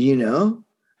 You know?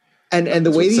 And the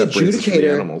way the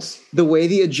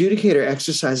adjudicator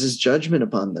exercises judgment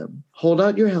upon them. Hold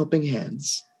out your helping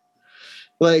hands.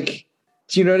 Like,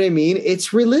 do you know what I mean?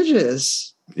 It's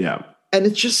religious. Yeah. And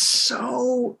it's just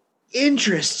so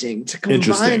interesting to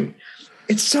combine.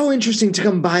 It's so interesting to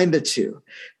combine the two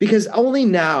because only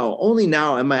now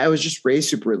I was just raised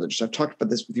super religious. I've talked about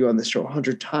this with you on this show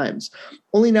 100 times.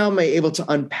 Only now am I able to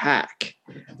unpack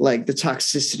like the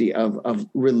toxicity of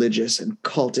religious and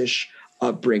cultish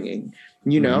upbringing,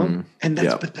 you know? Mm-hmm. And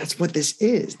that's what this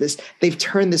is. They've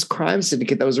turned this crime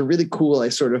syndicate that was a really cool,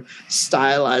 like sort of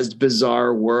stylized,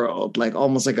 bizarre world, like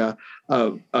almost like a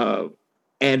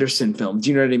Anderson film. Do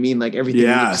you know what I mean? Like everything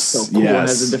looks so cool. It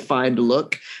has a defined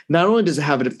look. Not only does it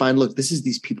have a defined look, this is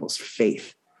these people's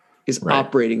faith is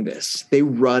operating this. They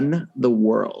run the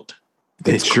world.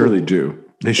 They surely do.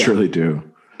 They surely do.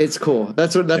 It's cool.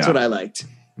 That's what I liked.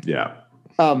 Yeah.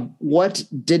 What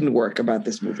didn't work about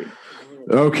this movie?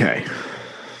 Okay.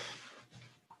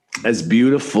 As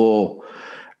beautiful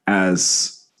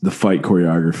as the fight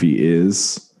choreography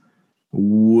is,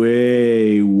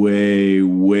 way, way,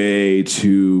 way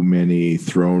too many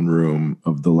throne room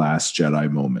of The Last Jedi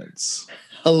moments.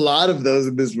 A lot of those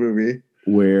in this movie.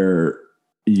 Where,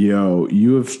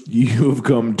 you have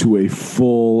come to a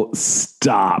full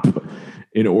stop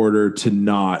in order to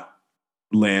not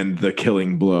land the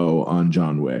killing blow on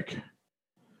John Wick.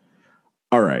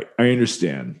 All right, I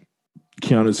understand.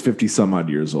 Keanu's 50 some odd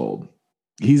years old.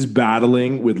 He's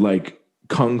battling with like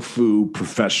kung fu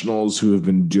professionals who have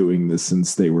been doing this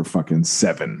since they were fucking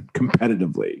 7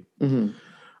 competitively. Mm-hmm.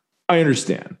 I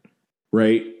understand,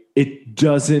 right? It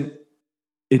doesn't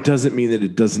mean that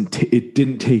it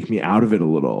didn't take me out of it a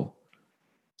little.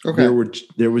 Okay.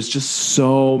 There was just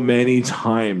so many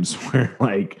times where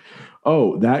like,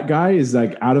 oh, that guy is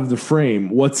like out of the frame.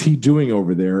 What's he doing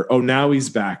over there? Oh, now he's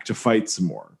back to fight some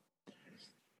more.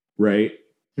 Right.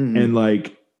 Mm-hmm. And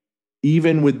like,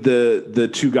 even with the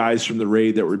two guys from the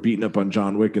raid that were beating up on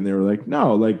John Wick, and they were like,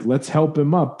 no, like, let's help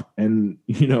him up. And,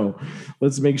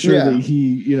 let's make sure that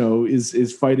he,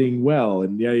 is fighting well.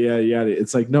 And yeah.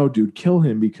 It's like, no, dude, kill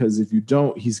him, because if you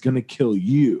don't, he's going to kill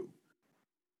you,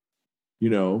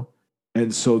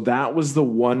 And so that was the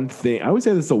one thing, I would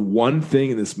say that's the one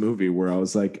thing in this movie where I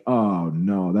was like, oh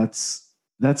no, that's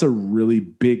a really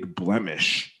big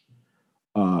blemish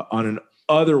on an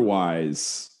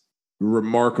otherwise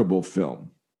remarkable film,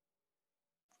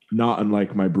 not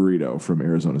unlike my burrito from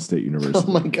Arizona State University.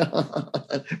 Oh my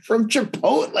God. From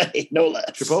Chipotle, no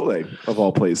less. Chipotle, of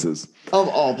all places. Of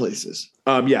all places.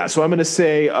 So I'm going to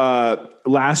say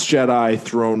Last Jedi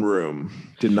Throne Room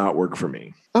did not work for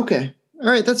me. Okay. All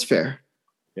right. That's fair.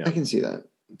 Yeah. I can see that.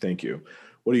 Thank you.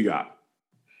 What do you got?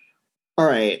 All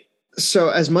right. So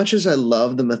as much as I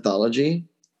love the mythology,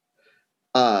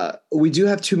 we do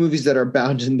have two movies that are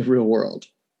bound in the real world.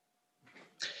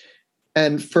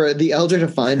 And for the elder to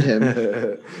find him,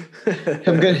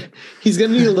 he's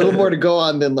gonna need a little more to go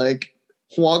on than like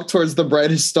walk towards the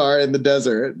brightest star in the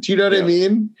desert. Do you know what I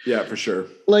mean? Yeah, for sure.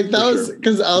 Like that was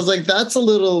because I was like, that's a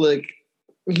little like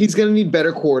he's gonna need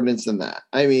better coordinates than that.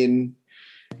 I mean,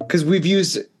 because we've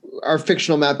used our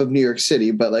fictional map of New York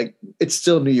City, but like it's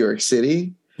still New York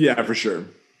City. Yeah, for sure.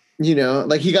 You know,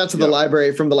 like he got to the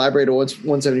library from the library to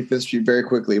 175th Street very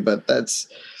quickly, but that's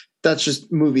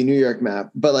just movie New York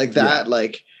map. But like that,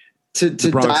 like to the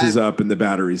Bronx is up and the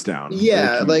battery's down.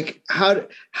 Yeah, like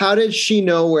how did she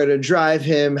know where to drive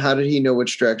him? How did he know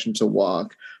which direction to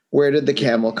walk? Where did the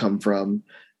camel come from?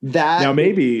 That now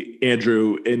maybe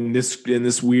Andrew in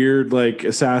this weird like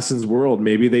Assassin's world,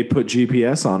 maybe they put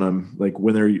GPS on them like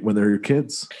when they're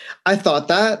kids. I thought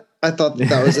that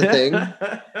was a thing.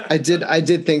 I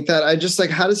did think that. I just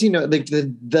like, how does he know? Like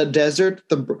the desert,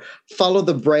 follow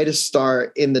the brightest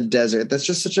star in the desert. That's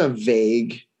just such a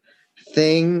vague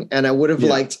thing. And I would have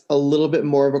liked a little bit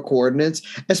more of a coordinates,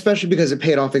 especially because it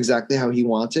paid off exactly how he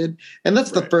wanted. And that's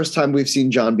the first time we've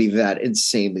seen John be that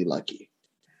insanely lucky.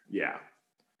 Yeah.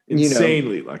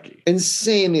 Insanely lucky. And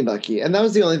that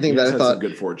was the only thing that I thought.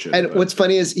 Good fortune. And what's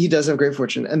funny is he does have great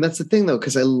fortune. And that's the thing though,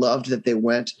 because I loved that they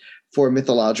went for a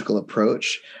mythological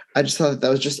approach. I just thought that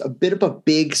was just a bit of a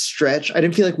big stretch. I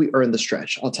didn't feel like we earned the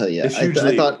stretch. I'll tell you. I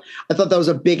thought that was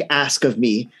a big ask of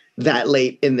me that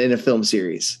late in a film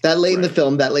series, that late in the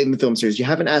film series. You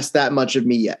haven't asked that much of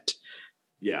me yet.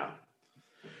 Yeah.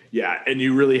 Yeah. And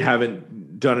you really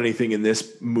haven't done anything in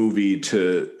this movie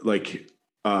to like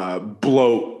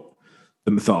bloat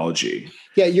the mythology.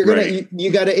 Yeah. You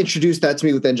got to introduce that to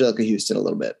me with Angelica Houston a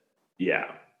little bit. Yeah.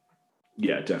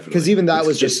 Yeah, definitely. Because even that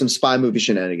was just some spy movie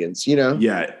shenanigans, you know?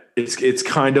 Yeah. It's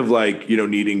kind of like,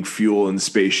 needing fuel and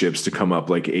spaceships to come up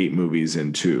like 8 movies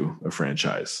into a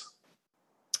franchise.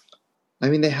 I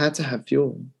mean, they had to have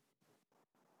fuel.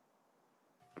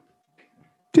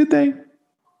 Did they?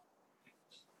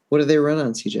 What do they run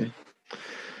on, CJ?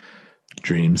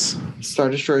 Dreams. Star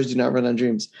Destroyers do not run on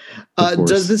dreams.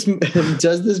 Does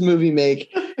this movie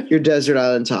make your Desert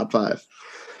Island top 5?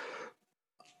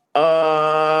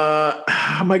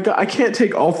 Oh my God, I can't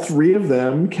take all 3 of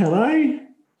them, can I? You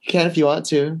can if you want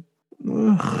to.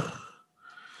 Ugh.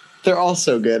 They're all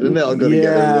so good, and they all go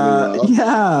together really well.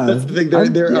 Yeah, that's the thing.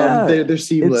 They're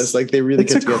seamless. Like they really.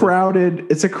 It's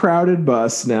a crowded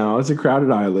bus now. It's a crowded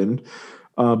island.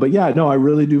 But yeah, no, I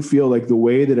really do feel like the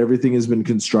way that everything has been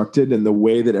constructed and the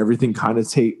way that everything kind of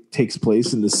takes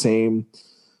place in the same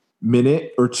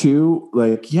minute or two.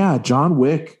 Like, yeah, John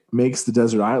Wick makes the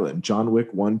Desert Island. John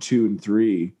Wick 1, 2, and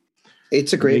 3.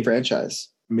 It's a great franchise.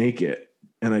 Make it.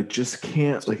 And I just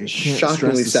can't, like, I can't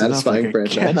shockingly satisfying like,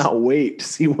 franchise. I cannot wait to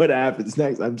see what happens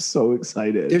next. I'm so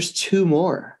excited. There's 2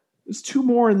 more. There's 2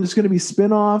 more, and there's going to be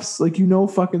spin-offs. Like,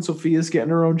 fucking Sophia's getting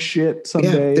her own shit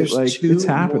someday. Yeah, like, it's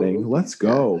happening. Let's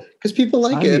go. Because people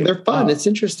like it. They're fun. It's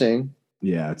interesting.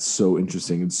 Yeah, it's so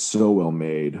interesting. It's so well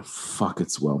made. Fuck,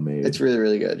 it's well made. It's really,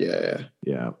 really good. Yeah.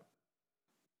 Yeah.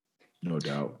 No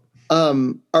doubt.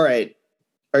 All right.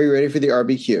 Are you ready for the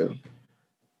RBQ?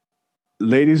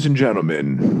 Ladies and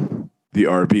gentlemen, the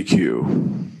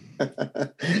RBQ.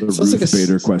 The Ruth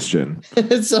Bader question.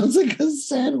 It sounds like a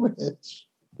sandwich.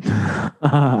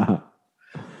 Well,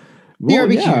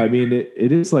 yeah, I mean,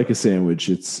 it is like a sandwich.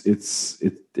 No, it's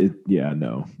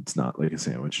not like a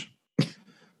sandwich.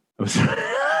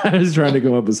 I was trying to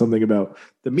come up with something about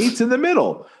the meat's in the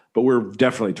middle, but we're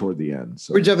definitely toward the end.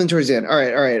 So. We're definitely towards the end. All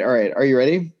right. Are you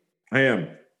ready? I am.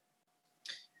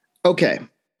 Okay.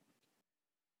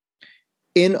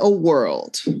 In a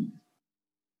world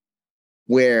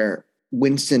where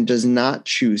Winston does not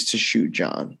choose to shoot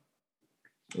John,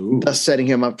 thus setting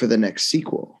him up for the next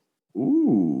sequel.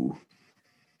 Ooh.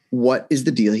 What is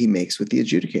the deal he makes with the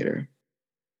adjudicator?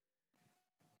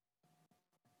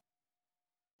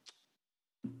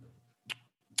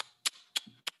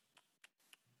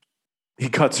 He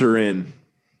cuts her in.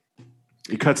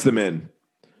 He cuts them in.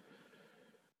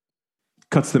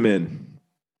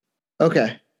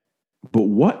 Okay. But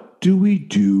what do we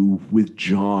do with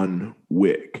John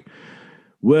Wick?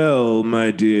 Well, my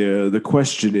dear, the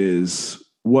question is,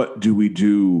 what do we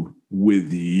do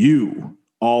with you?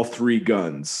 All 3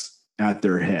 guns at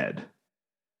their head.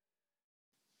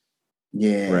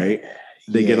 Yeah. Right?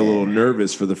 They get a little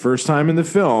nervous for the first time in the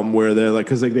film where they're like,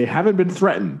 because like they haven't been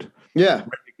threatened. Yeah. Right?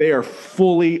 They are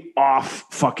fully off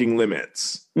fucking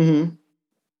limits. Mm-hmm.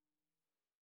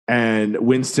 And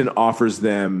Winston offers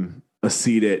them a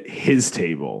seat at his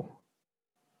table.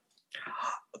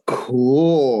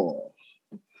 Cool.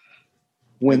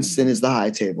 Winston is the high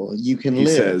table. You can He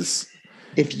live says,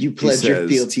 if you pledge your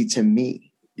fealty to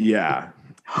me. Yeah.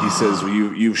 He says,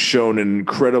 you've shown an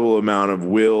incredible amount of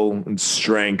will and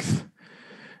strength.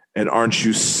 And aren't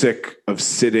you sick of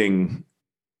sitting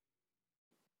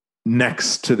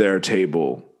next to their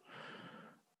table?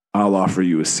 I'll offer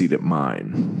you a seat at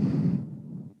mine.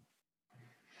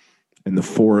 And the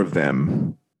four of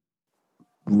them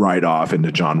ride off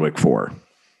into John Wick 4.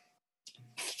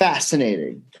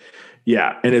 Fascinating.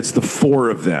 Yeah, and it's the four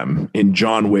of them in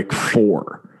John Wick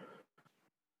 4.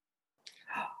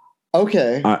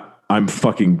 Okay. I'm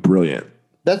fucking brilliant.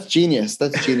 That's genius.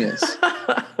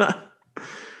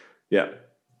 Yeah.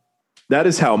 That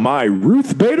is how my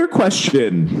Ruth Bader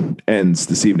question ends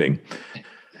this evening.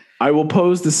 I will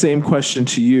pose the same question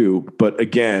to you, but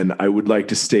again, I would like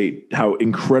to state how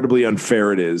incredibly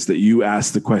unfair it is that you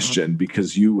ask the question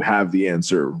because you have the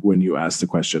answer when you ask the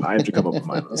question. I have to come up with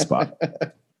mine on the spot.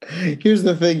 Here's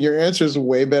the thing. Your answer is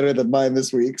way better than mine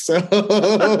this week. So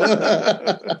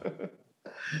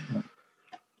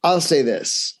I'll say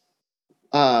this.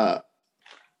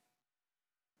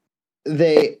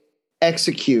 They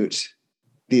execute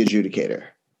the adjudicator.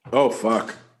 Oh,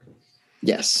 fuck.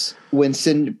 Yes.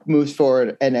 Winston moves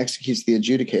forward and executes the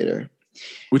adjudicator.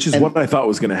 Which is what I thought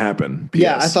was going to happen. P.S.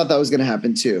 Yeah, I thought that was going to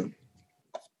happen too.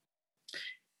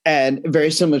 And very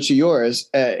similar to yours,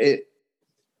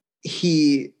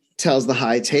 he tells the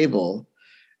high table,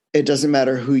 it doesn't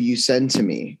matter who you send to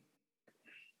me.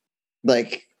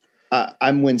 Like,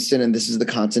 I'm Winston and this is the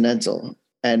Continental.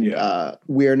 And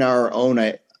we're now our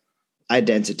own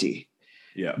identity.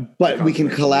 Yeah. But we can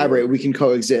collaborate. We can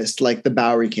coexist like the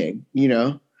Bowery King, you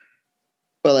know?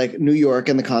 But like New York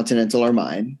and the Continental are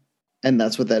mine. And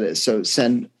that's what that is. So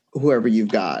send whoever you've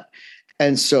got.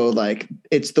 And so like,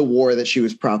 it's the war that she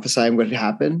was prophesying would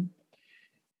happen.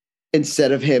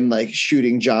 Instead of him like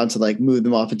shooting John to like move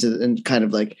them off into and kind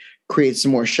of like create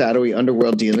some more shadowy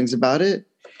underworld dealings about it.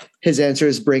 His answer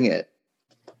is bring it.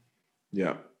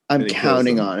 Yeah. I'm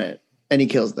counting on it. And he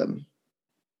kills them.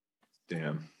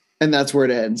 Damn. And that's where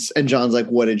it ends. And John's like,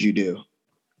 what did you do?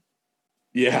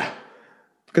 Yeah.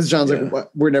 Because John's like,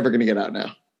 what? We're never going to get out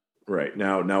now. Right.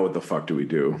 Now what the fuck do we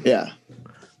do? Yeah.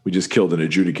 We just killed an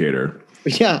adjudicator.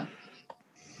 Yeah.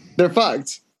 They're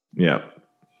fucked. Yeah.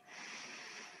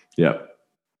 Yeah.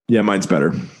 Yeah, mine's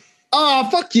better. Oh,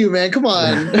 fuck you, man. Come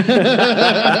on.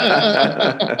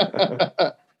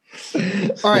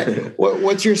 All right.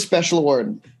 What's your special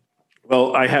award?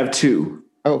 Well, I have two.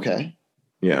 Okay.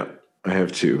 Yeah, I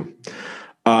have two.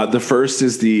 The first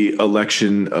is the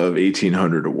Election of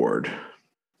 1800 Award.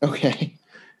 Okay.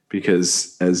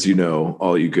 Because, as you know,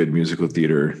 all you good musical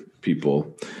theater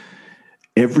people,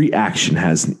 every action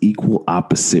has an equal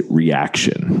opposite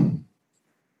reaction,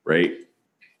 right?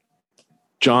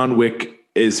 John Wick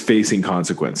is facing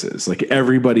consequences. Like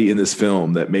everybody in this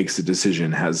film that makes a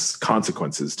decision has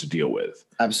consequences to deal with.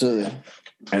 Absolutely.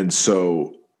 And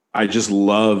so I just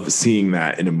love seeing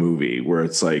that in a movie where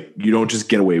it's like, you don't just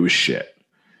get away with shit,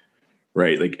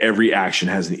 right? Like every action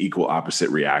has an equal opposite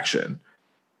reaction.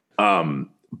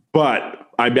 But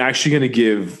I'm actually going to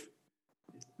give,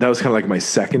 that was kind of like my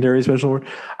secondary special award.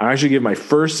 I actually give my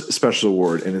first special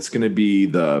award, and it's going to be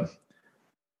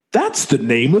that's the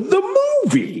name of the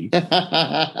movie.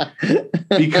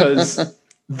 Because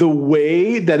the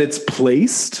way that it's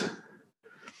placed,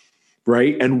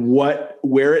 right, and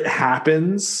where it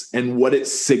happens and what it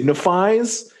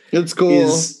signifies, it's cool,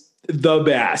 is the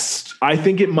best. I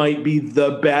think it might be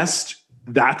the best.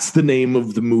 That's the name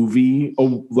of the movie,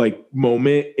 like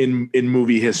moment in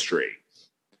movie history.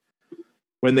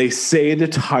 When they say the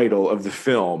title of the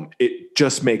film, it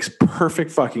just makes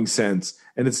perfect fucking sense,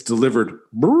 and it's delivered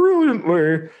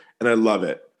brilliantly, and I love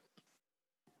it.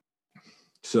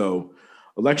 So,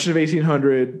 Election of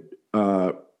 1800,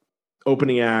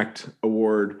 Opening Act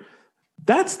Award.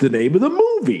 That's the name of the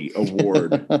movie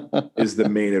award is the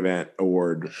main event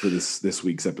award for this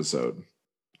week's episode,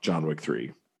 John Wick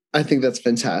 3. I think that's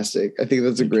fantastic. I think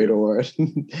that's a great award.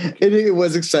 It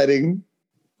was exciting.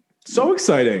 So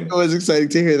exciting. It was exciting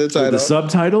to hear the title. The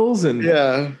subtitles and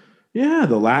yeah,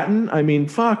 the Latin. I mean,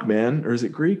 fuck, man. Or is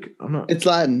it Greek? I'm not. It's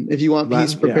Latin. If you want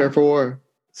peace, prepare for war.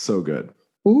 So good.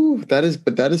 Ooh, that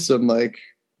is some like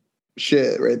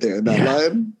shit right there. That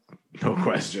line. No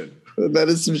question. That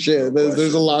is some shit.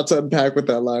 There's a lot to unpack with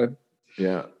that line.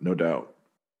 Yeah, no doubt.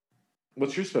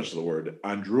 What's your special award,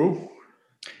 Andrew?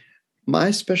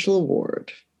 My special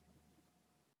award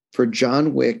for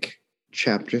John Wick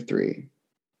Chapter 3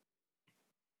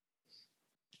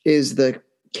 is the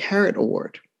Carrot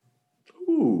Award.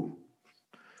 Ooh.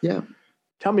 Yeah.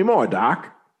 Tell me more,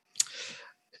 Doc.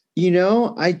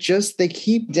 They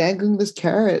keep dangling this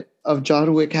carrot of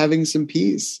John Wick having some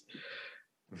peace.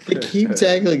 They keep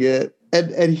dangling it.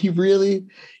 And he really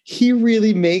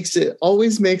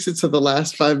always makes it to the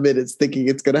last 5 minutes thinking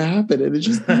it's going to happen. And it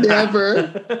just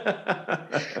never.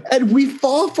 And we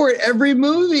fall for it every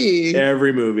movie.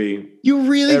 Every movie. You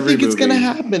really think it's going to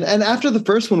happen. And after the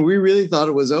first one, we really thought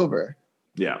it was over.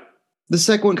 Yeah. The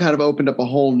second one kind of opened up a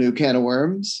whole new can of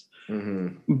worms.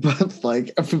 Mm-hmm. But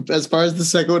like, as far as the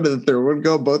second one and the third one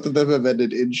go, both of them have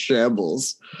ended in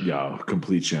shambles. Yeah,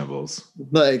 complete shambles.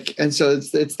 Like, and so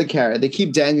it's the carrot. They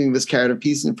keep dangling this carrot of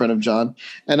peace in front of John,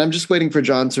 and I'm just waiting for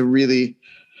John to really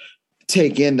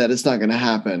take in that it's not going to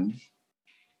happen.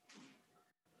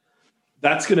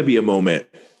 That's going to be a moment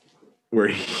where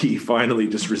he finally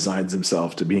just resigns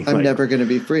himself to being I'm never going to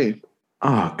be free.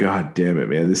 Oh, God damn it,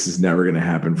 man. This is never going to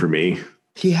happen for me.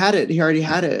 He had it. He already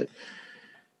had it.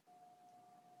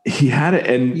 He had it,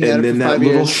 and then that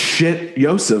little shit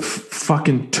Yosef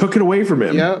fucking took it away from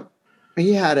him. Yep.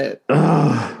 He had it.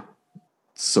 Ugh.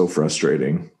 So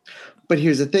frustrating. But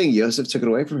here's the thing. Yosef took it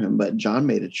away from him, but John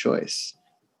made a choice.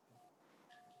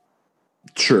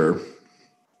 Sure.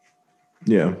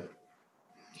 Yeah.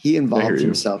 He involved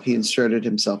himself. He inserted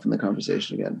himself in the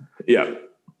conversation again. Yeah.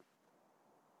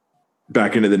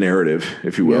 Back into the narrative,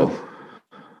 if you will. Yep.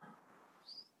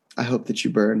 I hope that you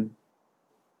burn.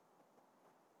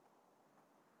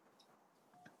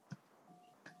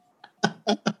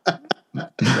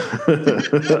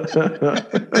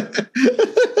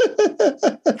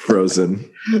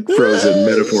 Frozen,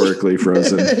 metaphorically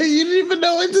frozen. You didn't even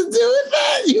know what to do with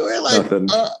that. You were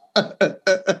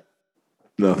like,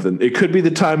 Nothing. It could be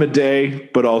the time of day,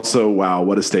 but also, wow,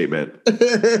 what a statement.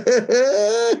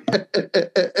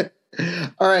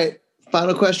 All right.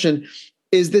 Final question.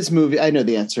 Is this movie, I know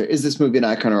the answer. Is this movie an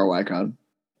icon or a Wycon?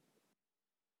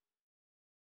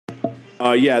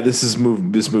 Yeah, this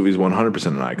movie is 100%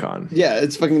 an icon. Yeah,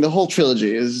 it's fucking, the whole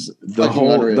trilogy is the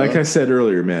whole unreal. Like I said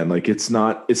earlier, man, like it's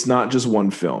not just one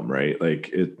film, right?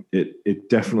 Like it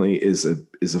definitely is a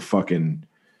fucking,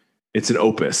 it's an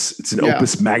opus. It's an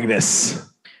opus magnus.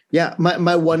 Yeah,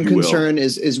 my one concern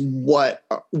is what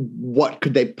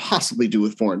could they possibly do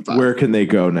with 4 and 5? Where can they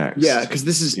go next? Yeah,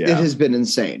 because it has been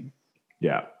insane.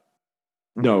 Yeah.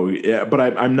 No, yeah, but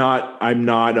I'm not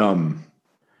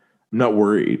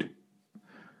worried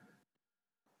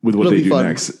with what they do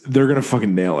next. They're gonna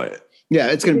fucking nail it. Yeah,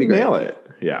 it's gonna be great. Nail it.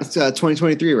 Yeah. It's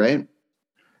 2023, right?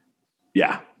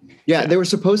 Yeah. Yeah, they were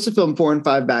supposed to film 4 and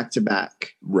 5 back to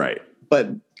back. Right. But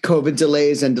COVID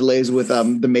delays with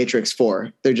The Matrix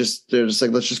 4. They're just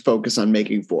like, let's just focus on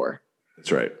making 4.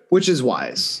 That's right. Which is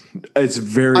wise. It's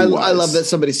very wise. I love that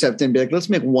somebody stepped in and be like, let's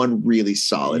make one really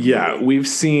solid movie. We've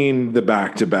seen the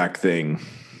back-to-back thing.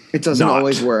 It doesn't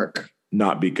always work.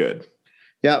 Not be good.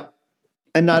 Yeah.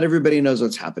 And not everybody knows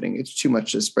what's happening. It's too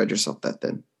much to spread yourself that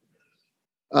thin.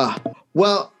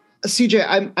 Well,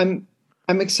 CJ,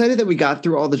 I'm excited that we got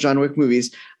through all the John Wick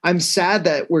movies. I'm sad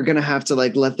that we're going to have to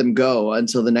like let them go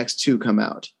until the next 2 come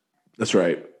out. That's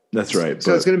right.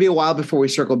 So it's going to be a while before we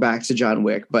circle back to John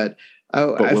Wick, but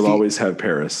we'll always have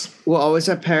Paris. We'll always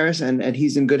have Paris, and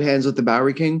he's in good hands with the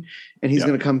Bowery King, and he's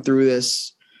going to come through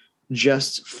this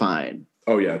just fine.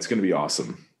 Oh yeah, it's going to be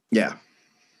awesome. Yeah.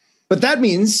 But that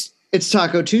means it's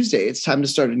Taco Tuesday. It's time to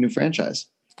start a new franchise.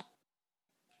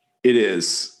 It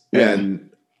is. Yeah. And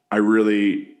I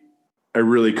really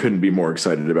couldn't be more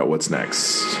excited about what's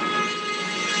next.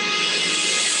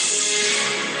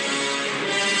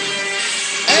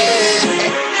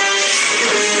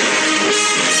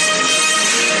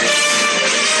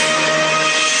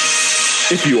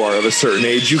 If you are of a certain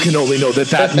age, you can only know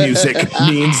that music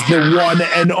means the one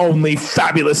and only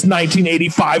fabulous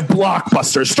 1985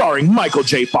 blockbuster starring Michael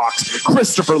J. Fox,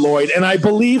 Christopher Lloyd, and I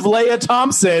believe Leia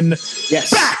Thompson.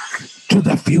 Yes. Back to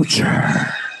the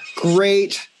Future.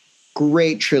 Great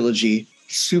trilogy.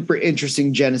 Super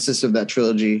interesting genesis of that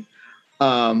trilogy.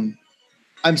 I'm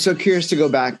so curious to go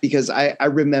back because I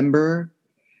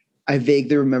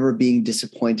vaguely remember being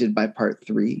disappointed by part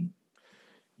 3.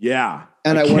 Yeah.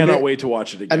 And I cannot wait to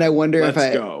watch it again. And I wonder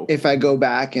if I go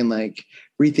back and like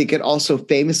rethink it. Also,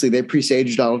 famously, they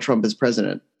presaged Donald Trump as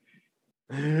president.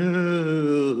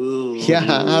 Yeah,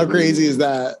 how crazy is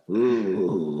that?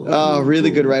 Oh,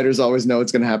 really good writers always know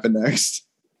what's going to happen next.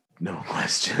 No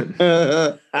question.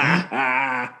 I'm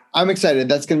excited.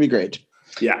 That's going to be great.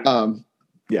 Yeah.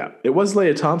 Yeah. It was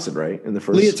Leia Thompson, right? In the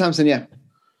first. Leia Thompson, yeah.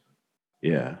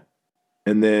 Yeah.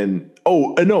 And then,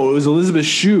 no, it was Elizabeth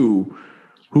Shue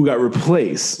who got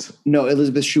replaced. No,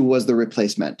 Elizabeth Shue was the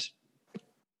replacement.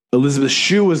 Elizabeth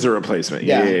Shue was the replacement.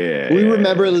 Yeah. We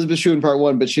remember Elizabeth Shue in part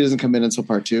 1, but she doesn't come in until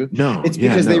part 2. No. It's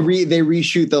because they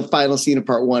reshoot the final scene of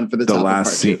part 1 for the top last of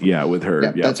part scene. 2. Yeah, with her.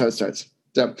 Yeah, that's how it starts.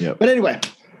 So, But anyway,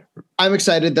 I'm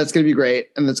excited. That's going to be great.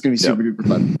 And that's going to be super duper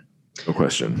fun. No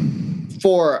question.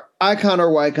 For Icon or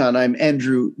Wycon, I'm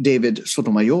Andrew David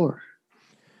Sotomayor.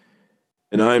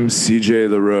 And I'm CJ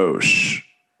LaRoche.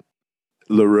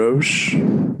 LaRoche,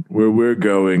 where we're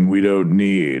going, we don't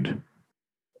need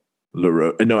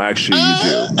LaRoche. No, actually, you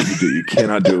do. You do. You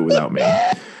cannot do it without me.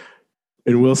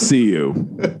 And we'll see you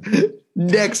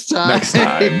next time. Next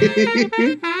time.